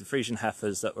Frisian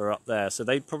heifers that were up there, so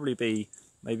they'd probably be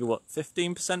maybe, what,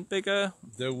 15% bigger?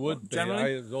 They would be,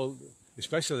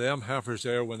 especially them heifers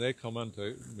there, when they come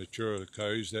into mature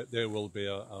cows, they will be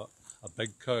a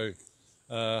big cow.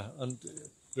 And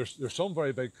there's some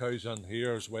very big cows in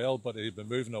here as well, but he's been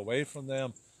moving away from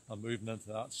them and moving into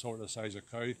that sort of size of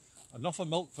cow. Enough of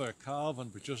milk for a calf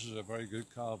and produces a very good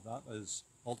calf. That is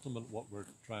ultimate what we're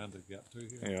trying to get to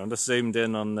here. Yeah, I'm just zoomed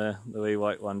in on the wee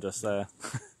white one just there.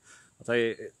 I'll tell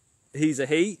you, he's a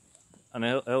he, and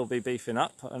he'll be beefing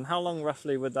up. And how long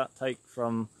roughly would that take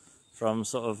from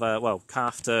sort of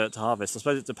calf to harvest? I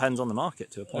suppose it depends on the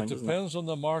market to a point. It depends on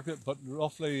the market, but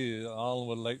roughly Alan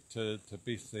would like to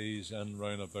beef these in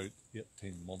round about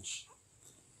 18 months,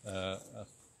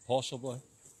 possibly.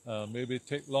 Maybe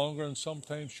take longer and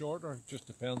sometimes shorter. It just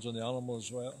depends on the animal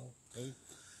as well. Too.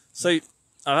 So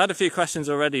I've had a few questions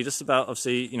already, just about,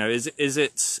 obviously, you know, is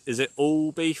it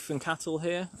all beef and cattle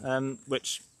here,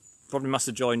 which probably must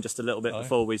have joined just a little bit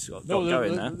before we got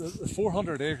going there. The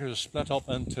 400 acres is split up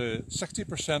into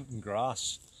 60% in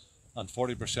grass and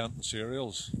 40% in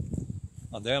cereals,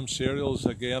 and them cereals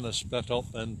again is split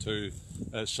up into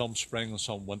some spring and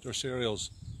some winter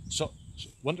cereals. So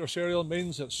winter cereal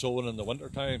means it's sown in the winter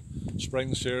time.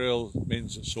 Spring cereal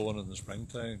means it's sown in the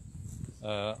springtime,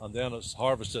 and then it's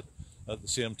harvested at the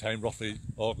same time, roughly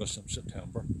August and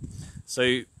September.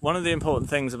 So one of the important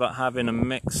things about having a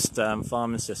mixed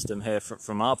farming system here,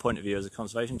 from our point of view as a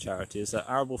conservation charity, is that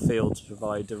arable fields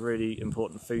provide a really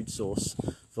important food source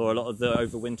for a lot of the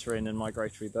overwintering and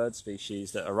migratory bird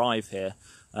species that arrive here.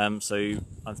 So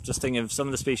I'm just thinking of some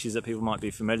of the species that people might be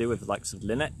familiar with, like some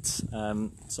linnet.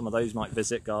 Some of those might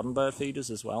visit garden bird feeders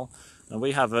as well. And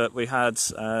we had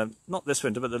not this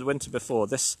winter, but the winter before,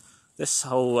 this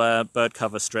whole bird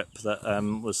cover strip that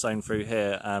was sown through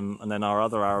here, and then our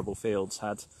other arable fields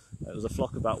it was a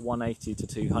flock about 180 to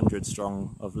 200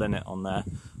 strong of linnet on there.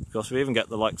 Of course, we even get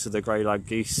the likes of the grey-lag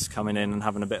geese coming in and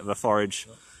having a bit of a forage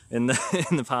in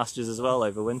the pastures as well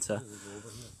over winter.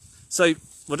 So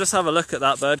we'll just have a look at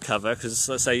that bird cover, because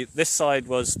let's say this side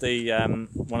was the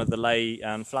one of the lay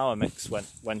and flower mix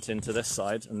went into this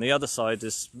side, and the other side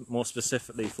is more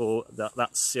specifically for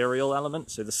that cereal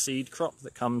element, so the seed crop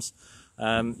that comes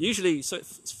usually, so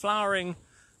it's flowering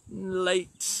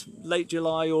late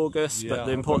July, August, but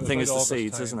the important thing is the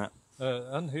seeds, isn't it?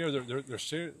 And here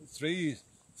there's three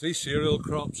cereal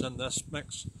crops in this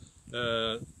mix: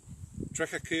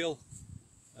 trichocale,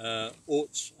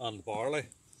 oats, and barley.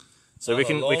 So with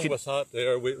that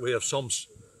there, we have some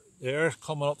there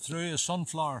coming up through a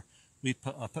sunflower.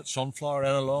 I put sunflower in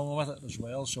along with it as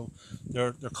well, so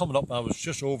they're coming up. I was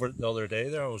just over it the other day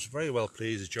there. I was very well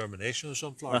pleased with the germination of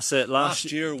sunflower. That's it.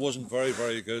 Last year wasn't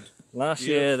very good. Last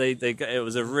year it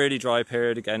was a really dry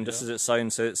period again, just as it's sown,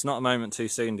 so it's not a moment too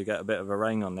soon to get a bit of a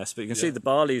rain on this. But you can see the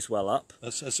barley's well up.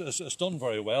 It's done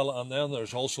very well, and then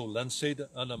there's also linseed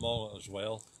in among it as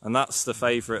well. And that's the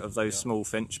favourite of those small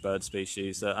finch bird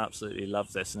species that absolutely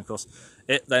love this. And of course,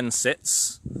 it then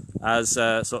sits as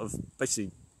sort of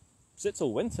basically sits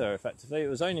all winter effectively.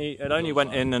 It only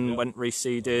went in and went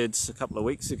reseeded a couple of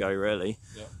weeks ago, really.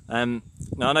 Yeah.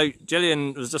 Now I know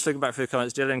Gillian was just looking back through the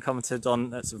comments. Gillian commented on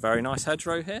that's a very nice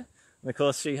hedgerow here, and of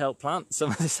course she helped plant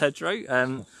some of this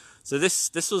hedgerow. So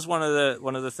this was one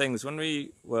of the things when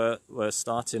we were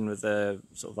starting with the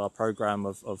sort of our program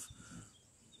of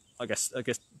I guess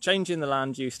changing the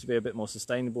land use to be a bit more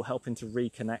sustainable, helping to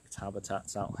reconnect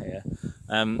habitats out here.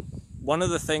 One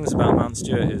of the things about Mount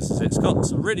Stewart is it's got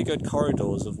some really good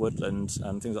corridors of woodland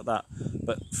and things like that,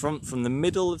 but from the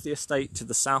middle of the estate to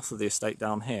the south of the estate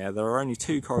down here, there are only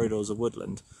 2 corridors of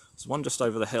woodland. There's one just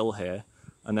over the hill here,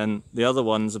 and then the other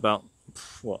one's about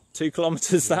 2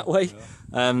 kilometres that way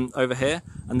over here,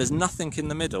 and there's nothing in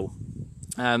the middle.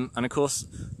 And of course,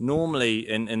 normally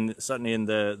certainly in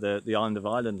the island of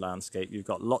Ireland landscape, you've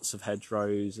got lots of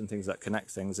hedgerows and things that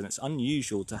connect things, and it's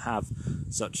unusual to have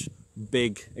such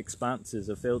big expanses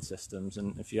of field systems.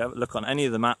 And if you ever look on any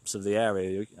of the maps of the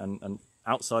area and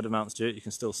outside of Mount Stewart, you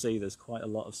can still see there's quite a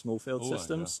lot of small field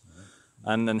systems.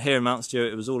 Yeah. And then here in Mount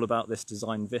Stewart, it was all about this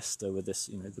design vista with this,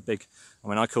 the big. I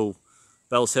mean, I call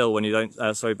Bell's Hill when you don't,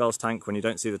 Bell's Tank when you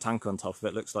don't see the tank on top of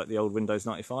it, looks like the old Windows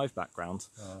 95 background.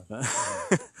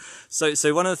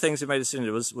 So one of the things we made a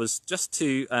decision was just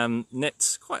to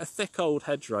knit quite a thick old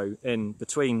hedgerow in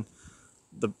between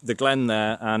the glen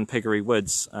there and Piggery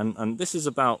Woods, and this is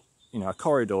about a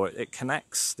corridor. It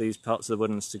connects these parts of the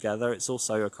woodlands together. It's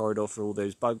also a corridor for all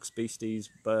those bugs, beasties,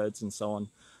 birds, and so on.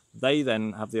 They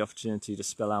then have the opportunity to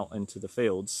spill out into the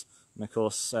fields, and of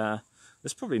course.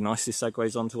 This probably nicely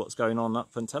segues onto what's going on up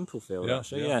in Templefield,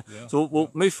 actually. Yeah. So we'll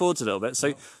move forwards a little bit.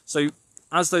 So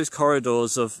as those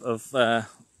corridors of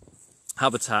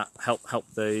habitat help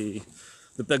the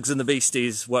bugs and the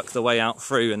beasties work their way out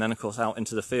through, and then of course out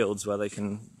into the fields where they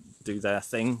can do their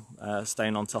thing,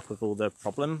 staying on top of all the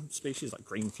problem species like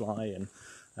greenfly and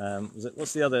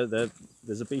what's the other?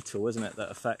 There's a beetle, isn't it,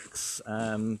 that affects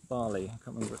barley? I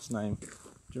can't remember its name. Do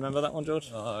you remember that one,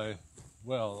 George?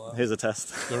 Well, here's a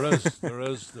test. there is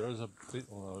a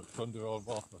beetle. I couldn't do it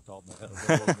off the top of my head.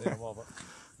 I don't know the name of it.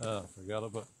 Forget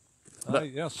it.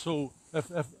 But yeah. So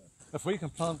if we can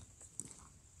plant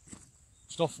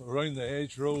stuff around the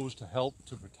edge rows to help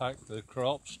to protect the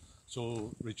crops, so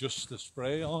reduce the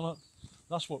spray on it,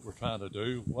 that's what we're trying to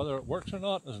do. Whether it works or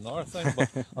not is another thing.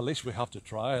 But at least we have to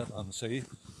try it and see,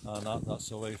 and that's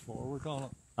the way forward on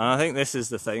it. And I think this is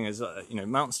the thing, is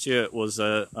Mount Stewart was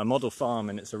a model farm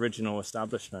in its original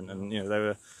establishment, and they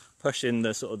were pushing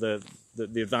the sort of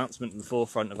the advancement in the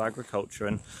forefront of agriculture.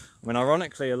 And I mean,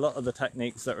 ironically, a lot of the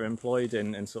techniques that are employed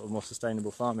in sort of more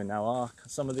sustainable farming now are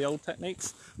some of the old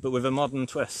techniques, but with a modern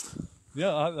twist.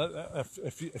 Yeah,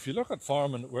 if you look at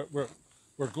farming,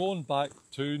 we're going back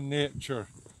to nature,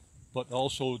 but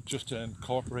also just to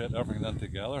incorporate everything in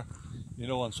together.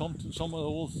 And some of the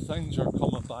old things are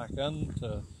coming back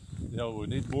into, we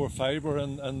need more fibre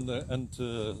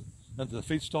into the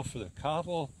feedstuff for the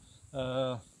cattle.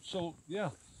 So yeah,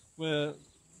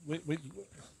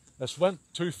 it's went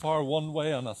too far one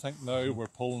way, and I think now we're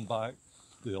pulling back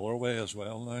the other way as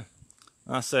well now.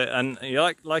 That's it, and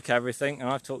like everything, and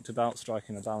I've talked about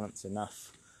striking a balance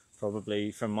enough,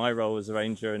 probably from my role as a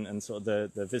ranger and sort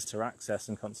of the visitor access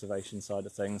and conservation side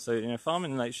of things. So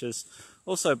farming in nature's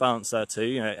also a balance there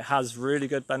too. It has really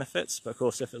good benefits, but of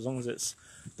course as long as it's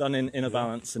done in a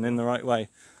balance and in the right way.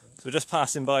 So we're just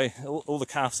passing by, all the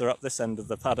calves are up this end of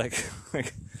the paddock.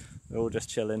 They're all just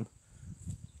chilling.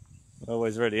 They're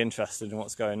always really interested in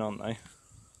what's going on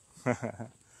though.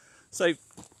 So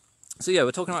yeah,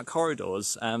 we're talking about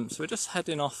corridors. So we're just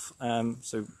heading off.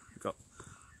 So we've got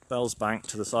Bell's Bank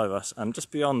to the side of us, and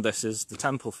just beyond this is the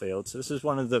Templefield. So this is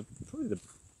one of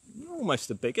almost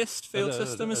the biggest field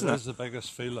system, isn't it? It is the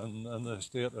biggest field in the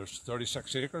estate. There's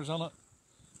 36 acres on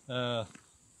it.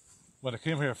 When I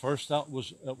came here first, it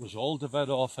was all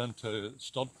divided off into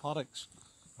stud paddocks,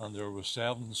 and there were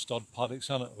 7 stud paddocks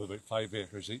in it with about 5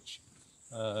 acres each.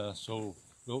 So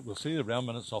we'll see the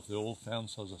remnants of the old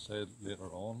fence, as I said, later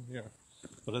on here.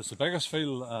 But it's the biggest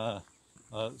field.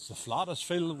 It's the flattest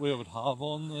field we would have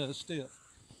on the estate.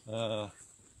 And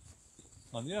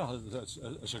yeah,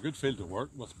 it's a good field to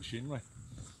work with machinery.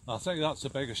 I think that's the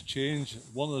biggest change.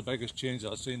 One of the biggest changes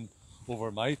I've seen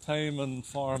over my time in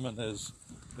farming is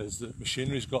that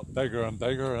machinery's got bigger and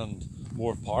bigger and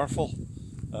more powerful,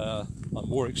 and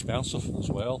more expensive as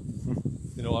well.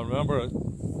 I remember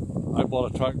I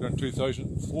bought a tractor in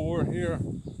 2004 here,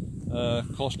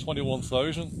 cost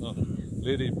 21,000.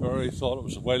 Lady Berry thought it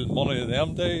was wild money in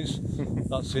them days.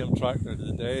 That same tractor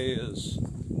today is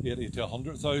 80 to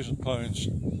 100,000 pounds.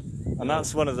 And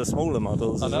that's one of the smaller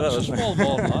models. And as that's well, a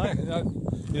small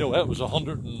model. you know, it was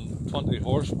 120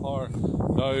 horsepower.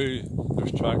 Now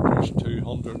there's tractors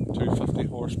 200, 250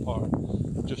 horsepower.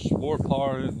 Just more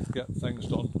power and get things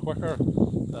done quicker.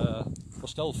 But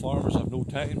still, farmers have no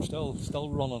time. Still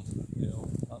running. You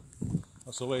know,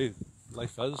 that's the way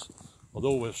life is.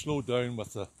 Although we've slowed down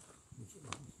with the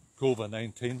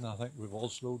COVID-19, I think we've all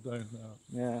slowed down.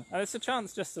 Yeah, and it's a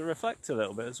chance just to reflect a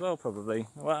little bit as well, probably.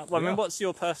 Well, I mean, what's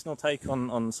your personal take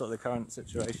on sort of the current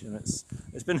situation?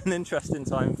 It's been an interesting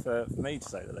time for me, to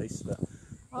say the least. But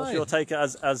what's your take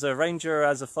as a ranger,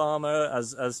 as a farmer,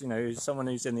 as you know, someone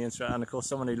who's in the industry, and of course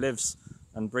someone who lives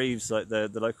and breathes like the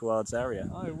local Ards area?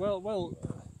 Well,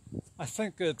 I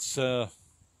think it's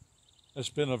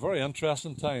been a very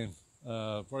interesting time,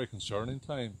 very concerning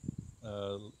time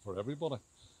for everybody.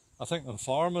 I think in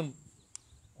farming,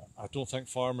 I don't think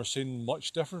farmers seen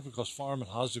much different, because farming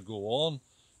has to go on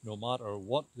no matter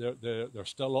what. They're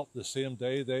still up the same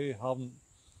day. They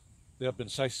have been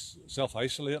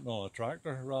self-isolating on a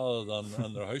tractor rather than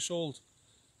in their household.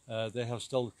 They have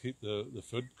still to keep the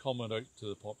food coming out to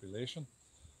the population.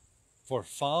 For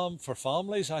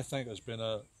families, I think it's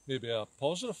been maybe a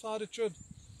positive attitude,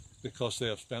 because they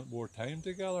have spent more time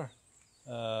together.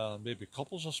 Maybe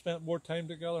couples have spent more time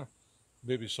together.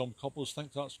 Maybe some couples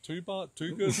think that's too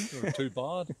good or too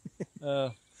bad.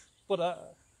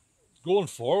 But going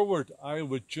forward, I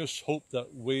would just hope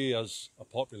that we as a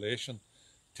population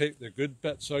take the good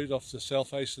bits out of the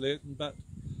self-isolating bit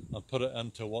and put it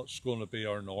into what's going to be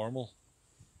our normal.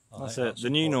 That's it,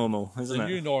 the new normal, isn't it? The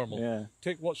new normal. Yeah.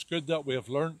 Take what's good that we have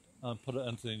learned and put it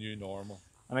into the new normal.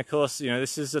 And of course, you know,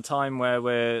 this is a time where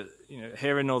we're, you know,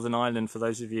 here in Northern Ireland, for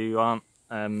those of you who aren't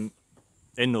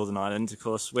in Northern Ireland, of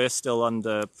course, we're still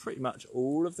under pretty much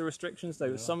all of the restrictions.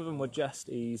 Some of them were just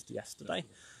eased yesterday.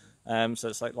 So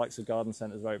it's like likes of garden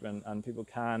centres are open and people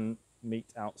can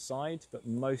meet outside, but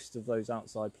most of those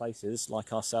outside places,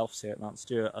 like ourselves here at Mount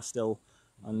Stewart, are still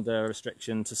under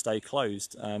restriction to stay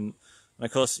closed. And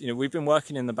of course, you know, we've been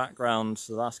working in the background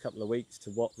for the last couple of weeks to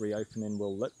what reopening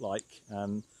will look like.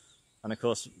 And of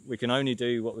course, we can only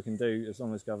do what we can do as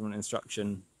long as government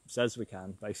instruction says we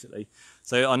can, basically.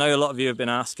 So I know a lot of you have been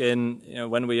asking, you know,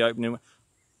 when are we opening?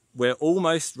 We're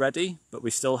almost ready, but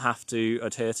we still have to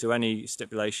adhere to any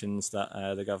stipulations that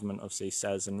the government obviously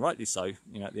says, and rightly so.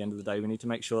 You know, at the end of the day, we need to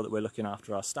make sure that we're looking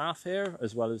after our staff here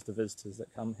as well as the visitors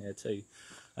that come here too.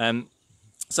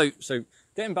 So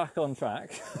getting back on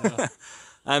track,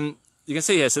 you can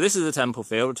see here. So this is the temple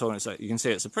field. So you can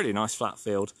see it's a pretty nice flat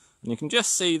field, and you can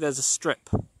just see there's a strip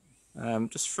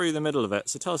just through the middle of it.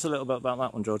 So tell us a little bit about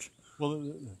that one, George.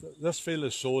 Well, this field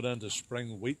is sowed into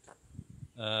spring wheat,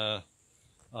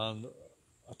 and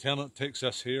a tenant takes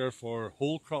this here for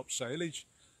whole crop silage.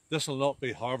 This will not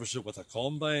be harvested with a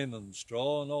combine and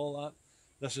straw and all that.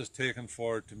 This is taken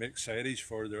to make silage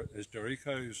for his dairy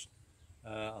cows.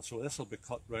 And so this will be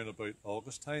cut round about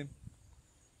August time.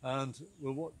 And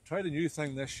we'll try the new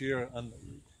thing this year. And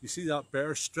you see that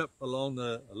bare strip along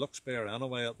it looks bare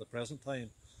anyway at the present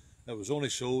time. It was only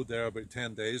sowed there about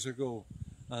 10 days ago.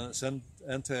 And it's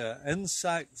into an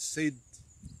insect seed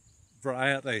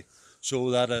variety,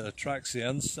 so that it attracts the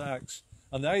insects.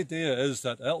 And the idea is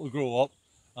that it'll grow up,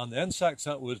 and the insects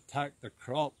that would attack the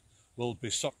crop will be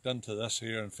sucked into this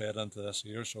here and fed into this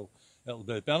here. So it'll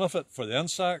be a benefit for the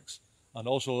insects, and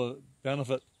also a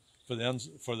benefit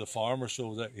for the farmer,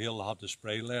 so that he'll have to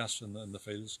spray less in the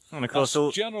fields. And of course,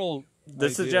 that's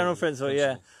the general principle,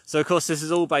 yeah. So of course, this is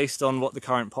all based on what the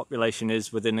current population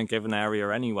is within a given area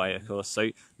anyway, of course.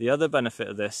 So the other benefit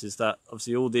of this is that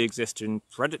obviously all the existing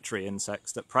predatory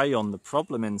insects that prey on the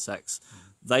problem insects,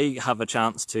 they have a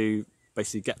chance to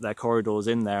basically get their corridors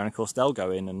in there, and of course they'll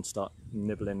go in and start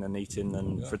nibbling and eating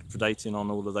and predating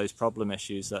on all of those problem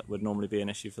issues that would normally be an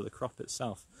issue for the crop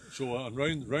itself. So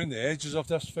around the edges of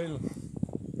this field,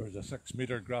 there's a 6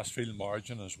 metre grass field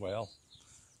margin as well.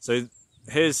 So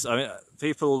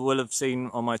people will have seen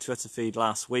on my Twitter feed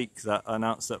last week that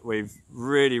announced that we've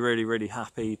really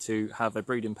happy to have a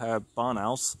breeding pair of barn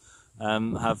owls.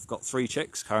 Have got 3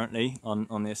 chicks currently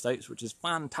on the estates, which is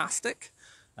fantastic.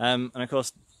 And of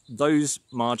course, those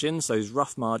margins, those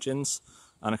rough margins,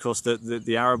 and of course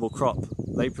the arable crop,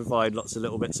 they provide lots of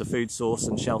little bits of food source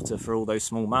and shelter for all those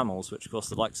small mammals, which of course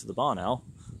the likes of the barn owl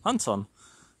hunt on.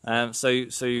 So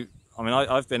I mean,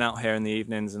 I've been out here in the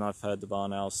evenings and I've heard the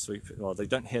barn owls sweep. Well, they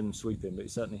don't hear them sweeping, but you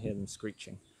certainly hear them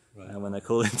screeching when they're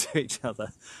calling to each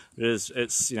other.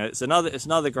 It's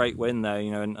another great win there,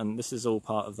 you know, and this is all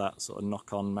part of that sort of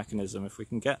knock-on mechanism. If we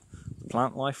can get the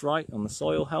plant life right and the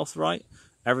soil health right,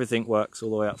 everything works all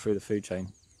the way up through the food chain,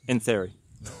 in theory.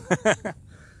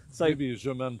 So maybe you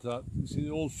zoom into that. You see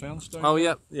the old fence down oh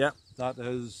there? yeah. That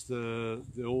is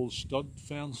the old stud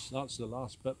fence. That's the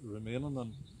last bit remaining,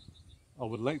 and I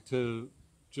would like to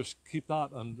just keep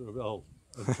that and well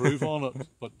improve on it,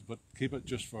 but keep it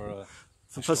just for a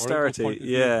For posterity, point of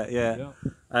view. yeah.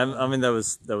 I mean, there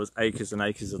was acres and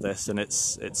acres of this, and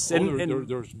it's there's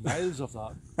miles of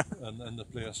that in the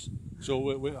place. So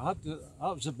we had to.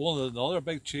 That was another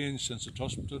big change since the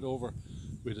trust took over.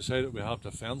 We decided we have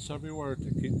to fence everywhere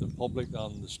to keep the public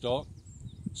and the stock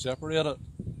separated.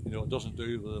 You know, it doesn't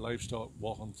do with the livestock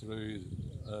walking through,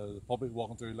 the public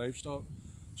walking through livestock.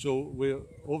 So we,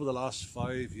 over the last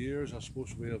 5 years, I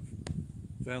suppose we have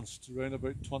fenced around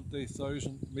about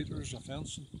 20,000 metres of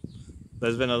fencing.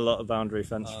 There's been a lot of boundary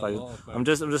fence play. I'm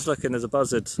just looking. There's a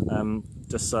buzzard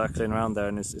just circling around there,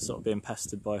 and it's sort of being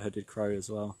pestered by a hooded crow as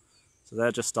well. So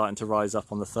they're just starting to rise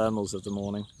up on the thermals of the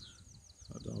morning.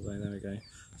 Oh, there we go.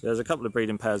 So there's a couple of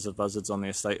breeding pairs of buzzards on the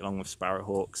estate, along with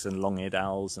sparrowhawks and long-eared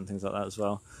owls and things like that as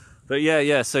well. But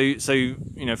yeah. So you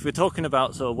know, if we're talking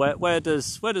about sort of where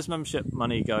does membership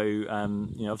money go? You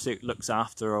know, obviously it looks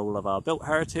after all of our built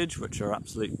heritage, which are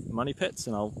absolute money pits,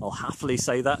 and I'll happily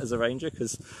say that as a ranger,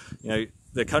 because you know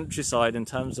the countryside in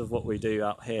terms of what we do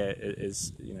out here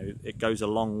is, you know, it goes a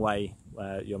long way.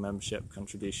 Your membership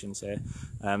contributions here.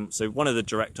 So one of the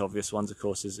direct obvious ones, of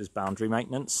course, is boundary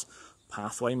maintenance,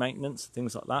 pathway maintenance,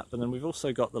 things like that. But then we've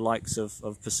also got the likes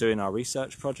of pursuing our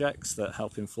research projects that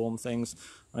help inform things.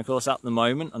 And of course, at the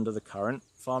moment, under the current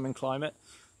farming climate,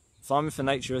 farming for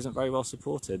nature isn't very well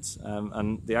supported.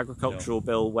 And the agricultural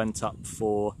bill went up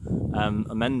for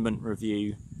amendment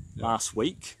review last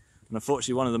week. And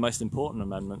unfortunately, one of the most important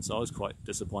amendments I was quite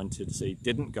disappointed to see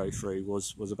didn't go through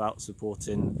was about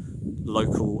supporting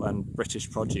local and British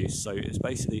produce. So it's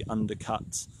basically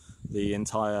undercut the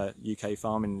entire UK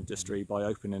farming industry by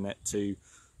opening it to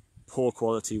poor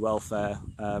quality welfare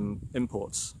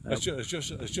imports. It's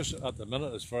just at the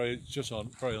minute it's very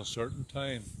uncertain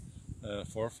time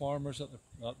for farmers at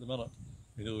the minute.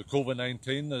 You know, the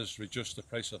COVID-19 has reduced the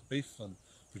price of beef and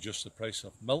reduced the price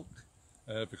of milk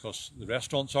because the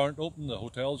restaurants aren't open, the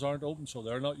hotels aren't open, so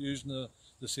they're not using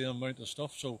the same amount of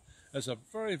stuff. So it's a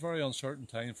very, very uncertain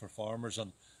time for farmers,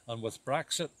 and with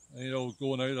Brexit, you know,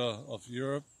 going out of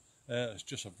Europe, it's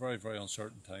just a very, very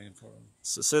uncertain time for them.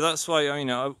 So that's why, you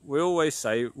know, we always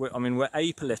say, we're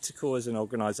apolitical as an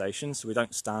organisation, so we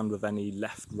don't stand with any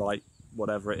left, right,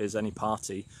 whatever it is, any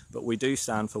party, but we do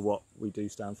stand for what we do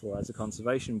stand for as a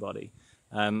conservation body.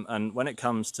 And when it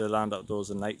comes to land, outdoors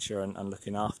and nature and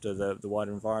looking after the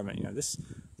wider environment, you know, this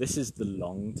is the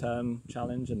long-term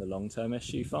challenge and the long-term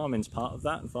issue. Farming's part of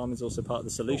that, and farming's also part of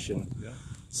the solution. Yeah.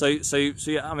 So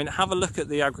yeah, I mean, have a look at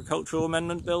the agricultural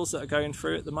amendment bills that are going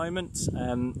through at the moment.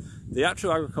 The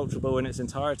actual agricultural bill in its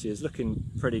entirety is looking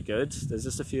pretty good. There's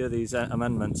just a few of these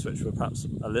amendments which we're perhaps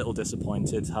a little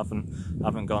disappointed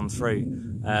haven't gone through.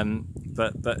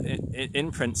 But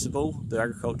in principle, the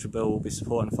agricultural bill will be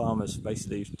supporting farmers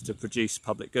basically to produce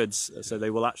public goods. So they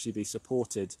will actually be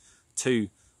supported to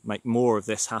make more of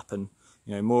this happen.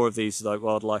 You know, more of these like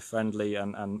wildlife friendly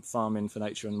and farming for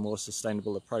nature and more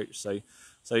sustainable approach. So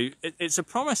it's a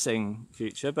promising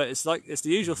future, but it's the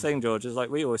usual thing, George. Is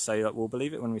like we always say, like, we'll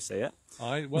believe it when we see it.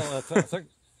 I think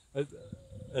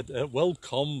it will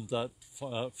come that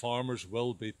farmers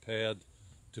will be paid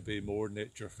to be more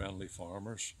nature-friendly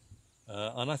farmers,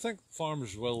 and I think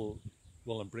farmers will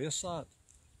embrace that.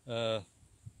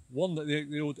 One that you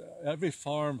know, every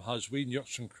farm has wee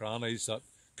nooks and crannies that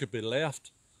could be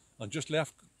left and just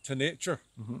left to nature,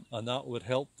 and that would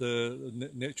help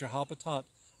the nature habitat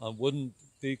and wouldn't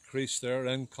decrease their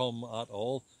income at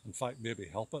all. In fact, maybe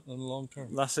help it in the long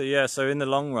term. That's it, yeah. So in the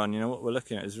long run, you know, what we're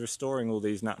looking at is restoring all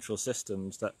these natural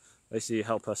systems that basically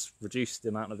help us reduce the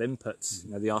amount of inputs,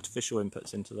 you know, the artificial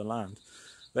inputs into the land.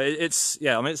 But it's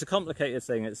a complicated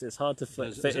thing. It's hard to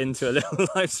fit into a little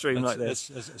live stream like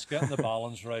this. It's getting the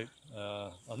balance right,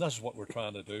 and this is what we're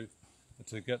trying to do,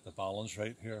 to get the balance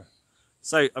right here.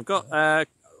 So I've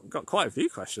got quite a few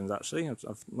questions actually.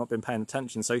 I've not been paying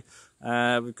attention. So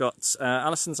we've got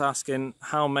Alison's asking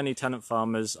how many tenant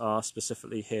farmers are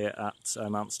specifically here at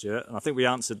Mount Stewart, and I think we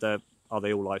answered are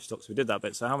they all livestock? So we did that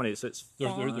bit. So how many? So it's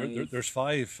there's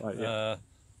five. Right, yeah.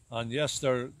 And yes,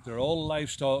 they're all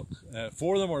livestock.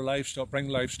 4 of them are livestock, bring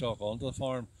livestock onto the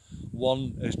farm.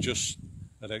 1 is just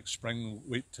like spring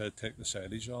wheat to take the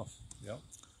silage off. Yeah.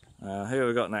 Who have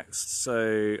we got next?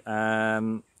 So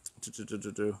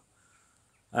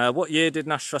what year did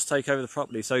Nash Trust take over the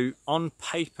property? So on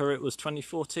paper it was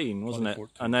 2014, wasn't it?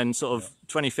 And then sort of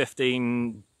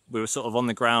 2015 we were sort of on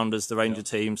the ground as the ranger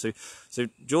team. So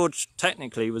George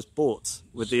technically was bought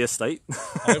with the estate.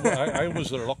 I was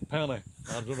their luck penny.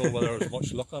 I don't know whether there was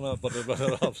much luck on it, but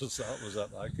that was it.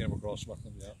 I came across with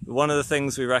them. Yeah. One of the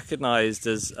things we recognised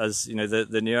as you know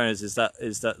the new owners is that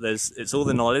it's all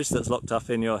the knowledge that's locked up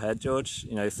in your head, George.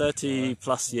 You know, 30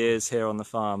 plus years here on the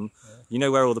farm. Yeah. You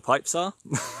know where all the pipes are.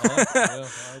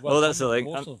 All that sort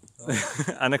of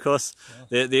thing. And of course,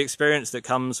 the experience that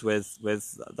comes with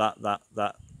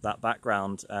that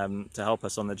background to help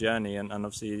us on the journey, and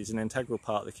obviously he's an integral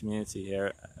part of the community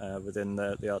here within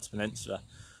the Arts Peninsula.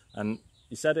 And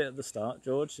you said it at the start,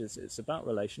 George, it's about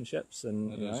relationships,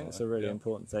 and you know, it's a really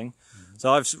important thing.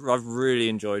 So I've really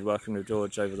enjoyed working with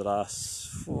George over the last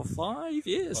 4 or 5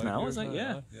 years now, isn't it?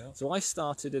 Yeah. So I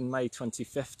started in May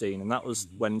 2015, and that was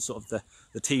when sort of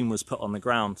the team was put on the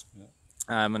ground.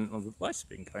 And well, it's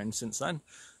been going since then.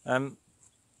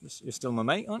 You're still my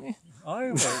mate, aren't you? I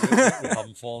am. We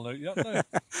haven't fallen out yet now.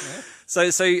 So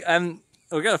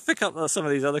we're going to pick up some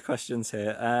of these other questions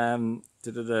here.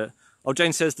 Oh,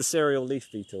 Jane says the cereal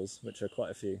leaf beetles, which are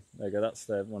quite a few. There you go. That's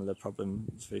one of the problem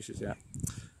species. Yeah.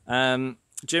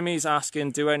 Jimmy's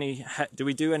asking, do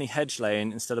we do any hedge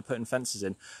laying instead of putting fences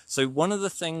in? So one of the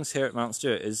things here at Mount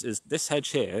Stewart is this hedge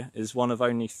here is one of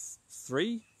only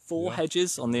 4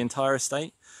 hedges on the entire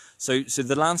estate. So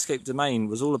the landscape domain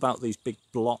was all about these big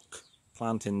block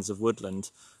plantings of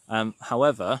woodland.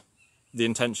 However, the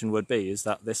intention would be is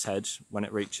that this hedge, when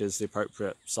it reaches the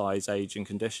appropriate size, age, and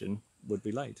condition, would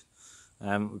be laid.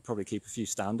 We'd probably keep a few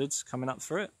standards coming up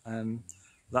for it.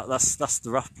 That's the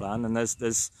rough plan. And there's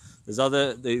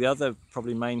the other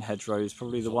probably main hedgerows,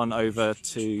 probably the one over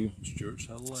to Stewart's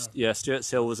Hill. Yeah,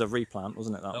 Stewart's Hill was a replant,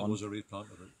 wasn't it? That one was a replant.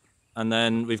 And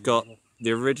then we've got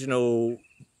the original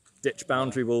ditch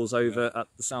boundary walls over at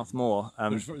the South Moor.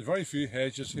 There's very few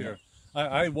hedges here.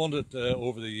 I wanted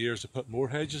over the years to put more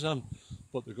hedges in,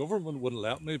 but the government wouldn't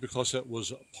let me because it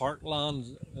was a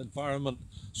parkland environment.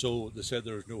 So they said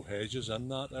there was no hedges in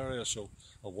that area, so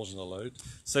I wasn't allowed.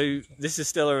 So this is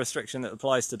still a restriction that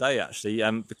applies today, actually,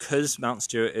 because Mount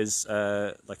Stewart is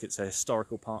like it's a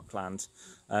historical parkland.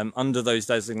 Under those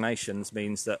designations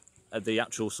means that the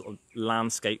actual sort of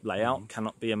landscape layout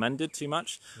cannot be amended too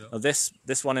much. Now this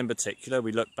one in particular,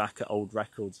 we looked back at old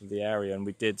records of the area and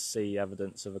we did see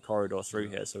evidence of a corridor through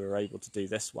here, so we were able to do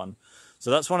this one. So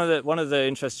that's one of the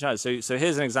interesting challenges. So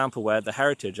here's an example where the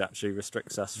heritage actually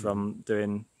restricts us from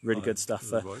doing really good stuff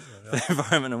for the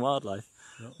environment and wildlife.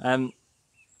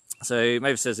 So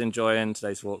Mavis says, enjoying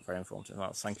today's walk, very informative.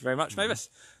 Well, thank you very much, Mavis.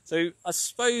 So I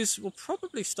suppose we'll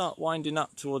probably start winding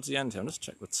up towards the end here. I'll just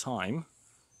check the time.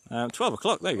 12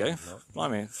 o'clock, there you go.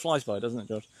 Blimey, it flies by, doesn't it,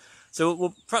 George? So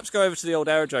we'll perhaps go over to the old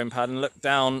aerodrome pad and look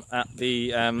down at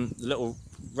the little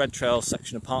red trail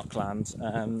section of parkland.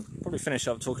 Probably finish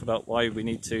up talking about why we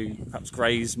need to perhaps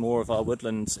graze more of our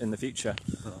woodlands in the future.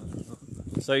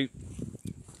 So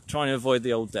trying to avoid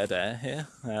the old dead air here,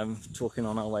 talking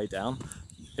on our way down.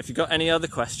 If you've got any other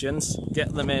questions,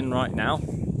 get them in right now.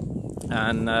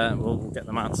 And we'll get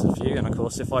them answered for you. And of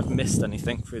course, if I've missed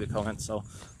anything through the comments, I'll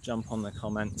jump on the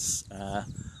comments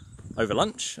over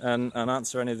lunch and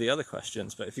answer any of the other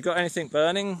questions. But if you've got anything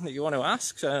burning that you want to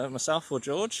ask myself or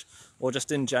George, or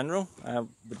just in general,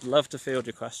 would love to field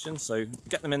your questions. So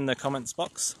get them in the comments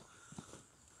box.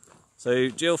 So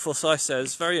Jill Forsyth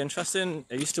says, very interesting.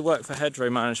 I used to work for hedgerow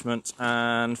management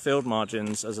and field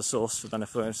margins as a source for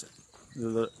benefits.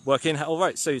 Working, all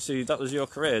right. So that was your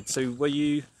career. So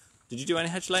did you do any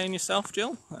hedge laying yourself,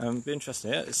 Jill? Be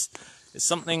interesting. Yeah, it's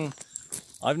something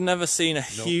I've never seen a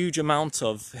huge amount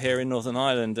of here in Northern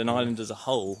Ireland and Ireland as a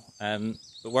whole.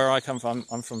 But where I come from,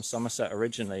 I'm from Somerset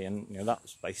originally, and you know that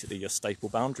was basically your staple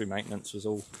boundary maintenance was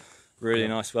all really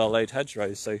nice, well-laid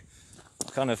hedgerows. So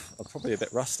I'm probably a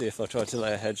bit rusty if I try to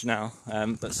lay a hedge now.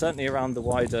 But certainly around the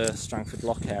wider Strangford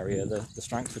Loch area, the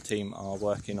Strangford team are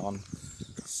working on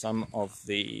some of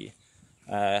the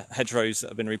hedgerows that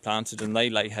have been replanted, and they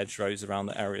lay hedgerows around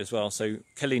the area as well. So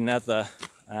Killynether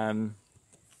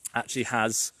actually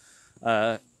has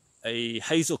a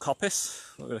hazel coppice.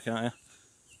 What are we looking at here?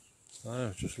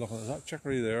 Just looking at that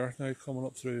chicory there now coming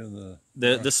up through in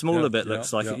the smaller bit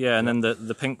looks like it, and then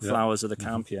the pink flowers are the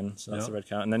campion, so that's the red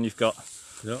campion, and then you've got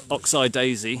oxeye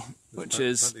daisy, which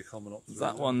is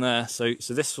that one there. So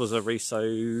this was a resow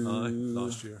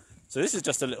last year. So this is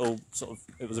just a little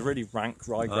it was a really rank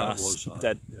ryegrass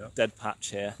dead patch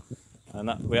here, and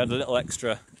that we had a little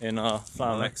extra in our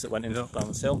flower mix that went into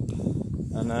Flowers Hill,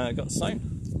 and it got sown.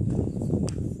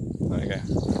 There you go.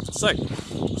 So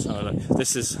let's have a look.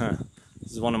 This is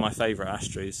one of my favourite ash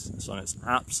trees. This one is an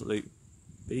absolute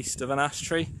beast of an ash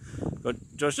tree. But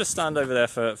George, just stand over there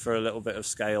for a little bit of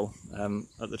scale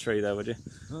at the tree there, would you?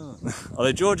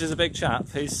 Although George is a big chap.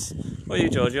 What are you,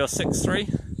 George? You're 6'3"?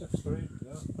 6'3",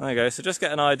 yeah. There you go. So just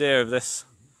get an idea of this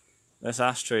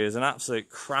ash tree is an absolute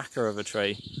cracker of a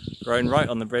tree, grown right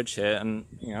on the bridge here, and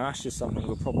you know, ash is something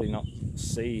we'll probably not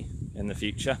see in the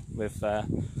future with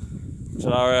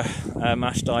Julara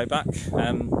ash dieback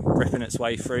ripping its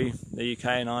way through the UK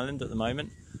and Ireland at the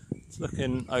moment. It's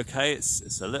looking okay.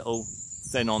 It's a little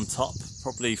thin on top,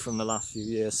 probably from the last few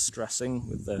years stressing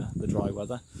with the dry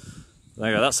weather.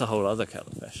 There you go. That's a whole other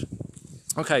kettle of fish.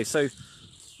 Okay, so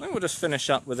I think we'll just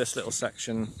finish up with this little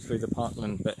section through the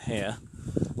parkland bit here.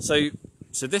 So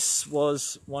this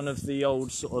was one of the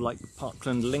old sort of like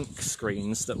parkland link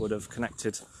screens that would have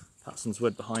connected Patson's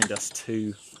Wood behind us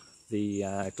to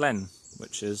the glen,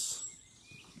 which is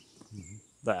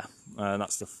there.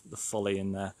 That's the folly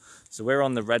in there. So we're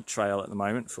on the red trail at the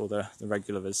moment for the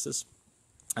regular visitors.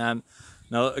 Now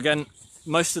again,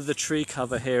 most of the tree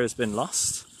cover here has been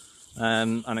lost.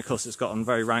 And of course it's gotten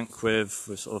very rank with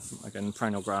sort of, again,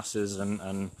 perennial grasses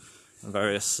and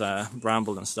various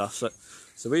bramble and stuff.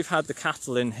 So we've had the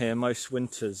cattle in here most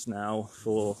winters now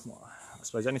for, I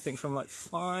suppose, anything from like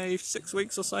 5-6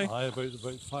 weeks or so. Aye, about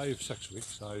 5-6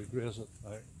 weeks. I graze it.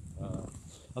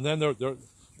 And then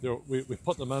we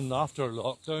put them in after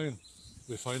lockdown.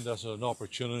 We found this an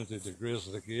opportunity to graze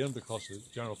it again because the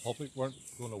general public weren't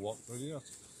going to walk through it.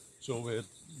 So we had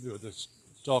this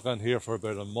stock in here for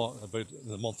about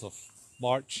the month of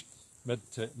March,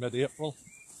 mid-April.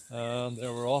 And they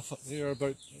were off here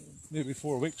about maybe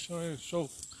 4 weeks now. So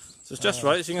it's just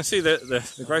right. So you can see that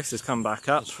the growth has come back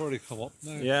up. It's already come up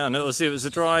now. Yeah, and it was a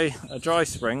dry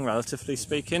spring, relatively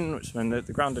speaking, which meant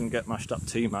the ground didn't get mashed up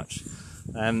too much.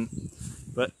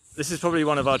 But this is probably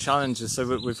one of our challenges.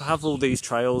 So we have all these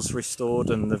trails restored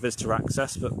and the visitor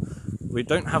access, but we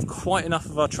don't have quite enough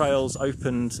of our trails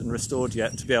opened and restored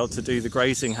yet to be able to do the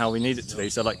grazing how we need it to be.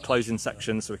 So like closing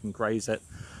sections so we can graze it.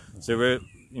 So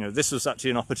this was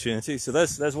actually an opportunity. So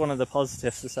there's one of the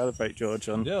positives to celebrate, George.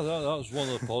 On yeah, that was one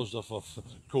of the positives of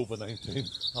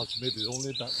COVID-19. That's maybe the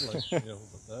only bit,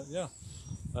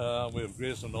 but we've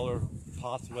grazed another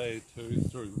pathway through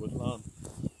the woodland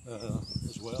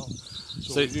as well.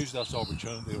 So we used that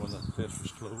opportunity when the place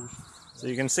was closed. So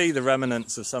you can see the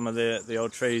remnants of some of the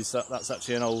old trees. That's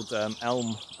actually an old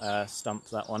elm stump,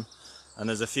 that one. And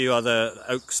there's a few other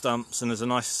oak stumps, and there's a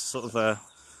nice sort of a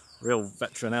real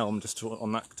veteran elm just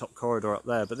on that top corridor up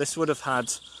there. But this wouldn't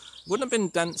have been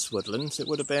dense woodland. It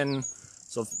would have been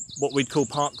sort of what we'd call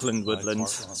parkland woodland.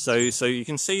 So you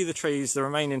can see the trees, the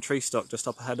remaining tree stock just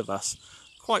up ahead of us,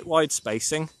 quite wide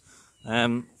spacing.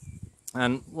 And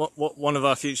what one of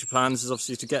our future plans is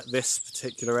obviously to get this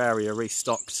particular area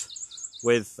restocked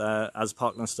with as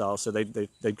parkland style. So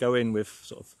they'd go in with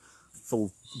sort of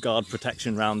full guard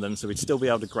protection around them, so we'd still be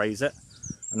able to graze it.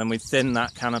 And then we thin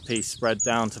that canopy spread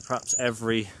down to perhaps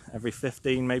every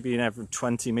 15, maybe in every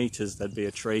 20 metres there'd be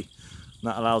a tree.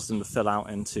 And that allows them to fill out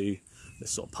into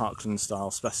this sort of parkland style,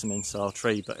 specimen style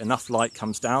tree. But enough light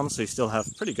comes down so you still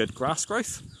have pretty good grass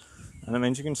growth. And that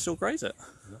means you can still graze it.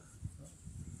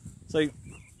 So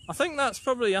I think that's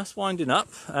probably us winding up.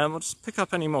 We'll just pick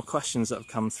up any more questions that have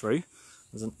come through.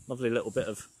 There's a lovely little bit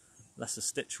of lesser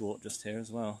stitchwort just here as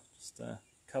well. Just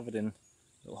covered in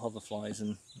little hoverflies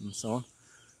and so on.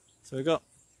 So we've got,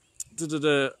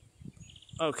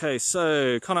 okay,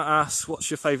 so Connor asks, what's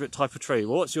your favourite type of tree?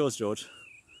 Well, what's yours, George?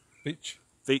 Beech.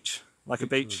 Beech? Like a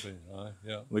beech?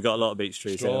 Yeah. We've got a lot of beech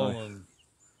trees. Strong and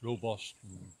robust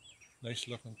and nice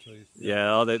looking trees.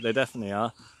 Yeah, they definitely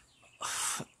are.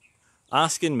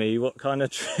 Asking me what kind of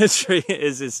tree it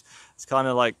is it's kind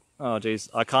of like, oh geez,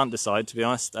 I can't decide, to be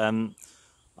honest. I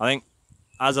think,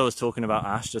 as I was talking about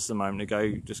ash just a moment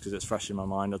ago, just because it's fresh in my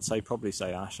mind, I'd probably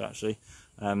say ash actually.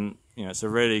 It's a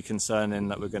really concerning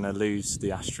that we're going to lose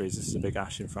the ash trees. This is a big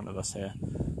ash in front of us here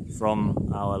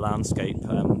from our landscape.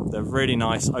 They're really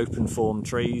nice open form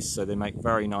trees, so they make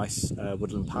very nice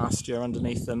woodland pasture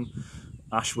underneath them.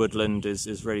 Ash woodland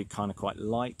is really kind of quite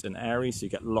light and airy, so you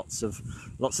get lots of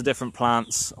different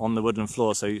plants on the woodland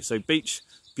floor. So beech,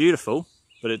 beautiful,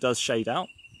 but it does shade out.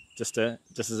 Just as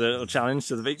a little challenge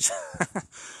to the beech.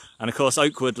 And of course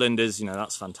oak woodland is,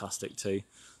 that's fantastic too.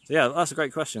 So yeah, that's a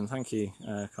great question, thank you,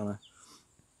 Connor.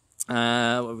 What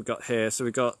have we got here? So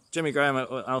we've got Jimmy Graham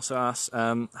also asks,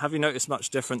 have you noticed much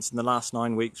difference in the last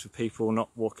 9 weeks with people not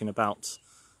walking about,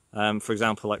 for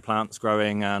example, like plants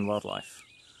growing and wildlife?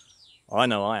 I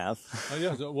know I have. Oh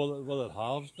yeah, well it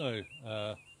has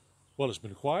now. Well, it's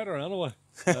been quieter anyway,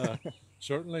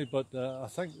 certainly, but I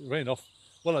think right enough.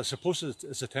 Well, I suppose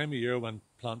it's a time of year when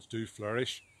plants do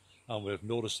flourish, and we've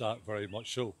noticed that very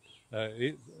much so.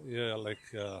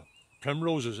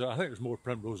 Primroses. I think there's more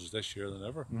primroses this year than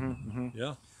ever.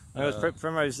 Yeah.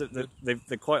 Primrose,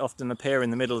 they quite often appear in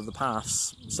the middle of the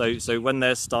paths, so when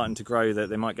they're starting to grow, that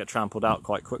they might get trampled out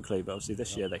quite quickly. But obviously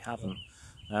this year they haven't.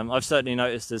 I've certainly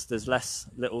noticed there's less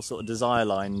little sort of desire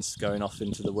lines going off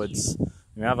into the woods.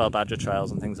 We have our badger trails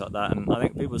and things like that, and I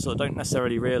think people sort of don't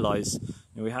necessarily realise,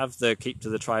 we have the keep to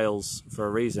the trails for a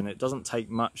reason. It doesn't take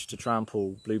much to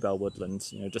trample bluebell woodland.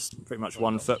 Just pretty much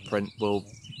one footprint will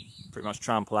pretty much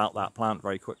trample out that plant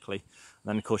very quickly. And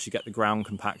then of course you get the ground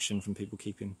compaction from people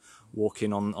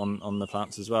walking on the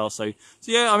plants as well. So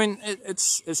yeah, I mean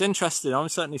it's interesting. I'm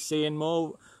certainly seeing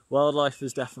more wildlife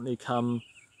has definitely come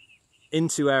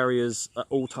into areas at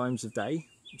all times of day.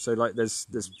 So like there's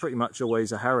pretty much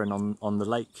always a heron on the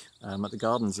lake at the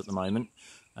gardens at the moment.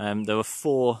 There were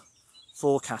four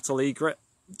cattle egret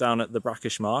down at the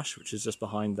Brackish Marsh, which is just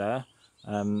behind there,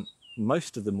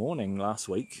 most of the morning last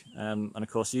week. And of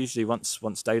course usually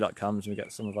once daylight comes and we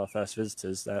get some of our first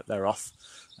visitors, they're off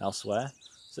elsewhere.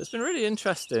 So it's been really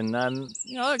interesting.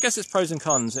 I guess it's pros and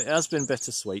cons. It has been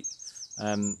bittersweet.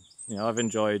 I've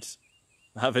enjoyed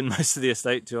having most of the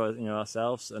estate to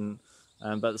ourselves,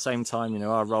 but at the same time,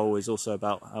 our role is also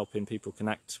about helping people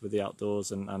connect with the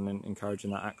outdoors and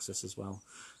encouraging that access as well.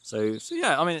 So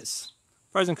yeah, I mean, it's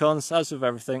pros and cons, as with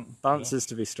everything. Balances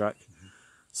to be struck.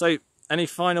 So, any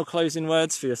final closing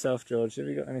words for yourself, George? Have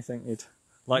you got anything you'd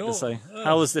like to say?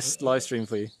 How was this live stream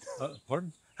for you?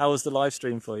 Pardon? How was the live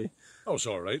stream for you? Oh, it's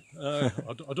all right. I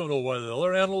don't know whether the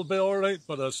other end will be all right,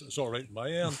 but it's all right in my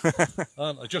end.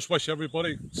 And I just wish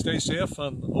everybody stay safe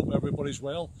and hope everybody's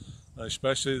well,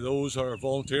 especially those who are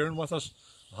volunteering with us.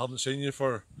 I haven't seen you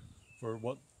for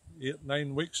what,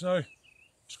 8-9 weeks now.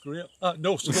 It's great.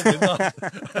 No, so don't mean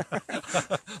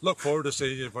that. Look forward to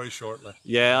seeing you very shortly.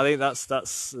 Yeah, I think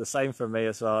that's the same for me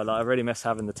as well. Like, I really miss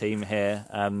having the team here.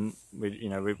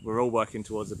 We're all working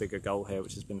towards a bigger goal here,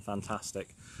 which has been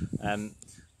fantastic.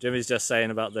 Jimmy's just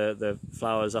saying about the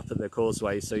flowers up at the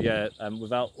causeway. So yeah,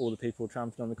 without all the people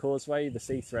trampling on the causeway, the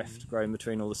sea thrift growing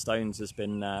between all the stones has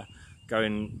been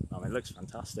going. I mean, it looks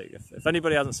fantastic. If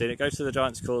anybody hasn't seen it, go to the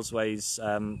Giants Causeway's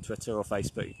Twitter or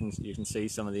Facebook. You can see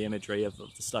some of the imagery of the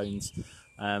stones.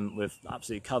 We've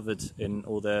absolutely covered in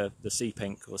all the sea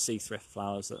pink or sea thrift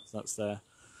flowers that's there.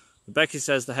 Becky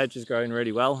says the hedge is growing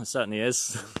really well. It certainly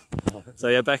is. So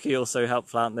yeah, Becky also helped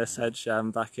plant this hedge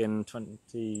back in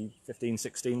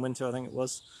 2015-16 winter, I think it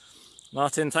was.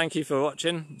 Martin, thank you for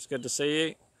watching. It's good to see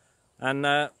you. And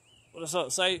what I sort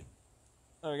of say,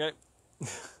 there we go.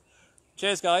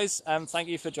 Cheers, guys. Thank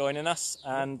you for joining us.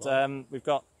 And we've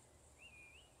got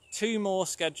 2 more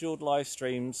scheduled live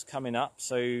streams coming up.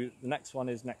 So the next one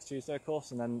is next Tuesday, of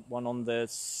course, and then one on the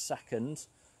 2nd.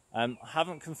 I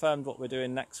haven't confirmed what we're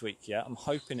doing next week yet. I'm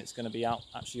hoping it's going to be out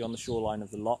actually on the shoreline of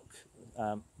the loch,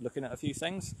 looking at a few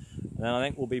things. And then I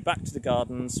think we'll be back to the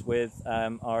gardens with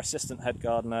our assistant head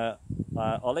gardener,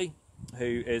 Ollie,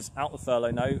 who is out of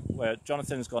furlough now, where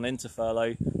Jonathan's gone into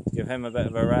furlough to give him a bit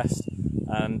of a rest.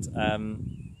 And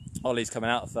Ollie's coming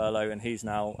out of furlough and he's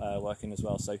now working as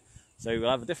well. So we'll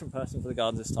have a different person for the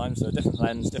gardens this time, so a different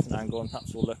lens, different angle, and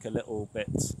perhaps we'll look a little bit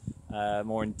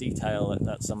more in detail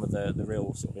at some of the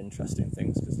real sort of interesting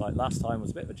things, because like last time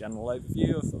was a bit of a general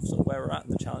overview of sort of where we're at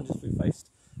and the challenges we faced,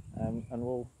 and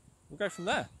we'll go from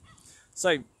there.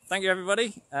 So thank you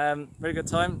everybody, really good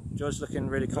time. George looking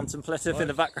really contemplative in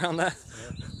the background there.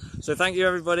 Yeah. So thank you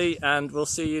everybody, and we'll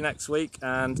see you next week,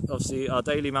 and obviously our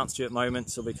daily Mount Stewart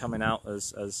moments will be coming out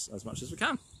as much as we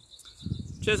can.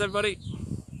 Cheers everybody.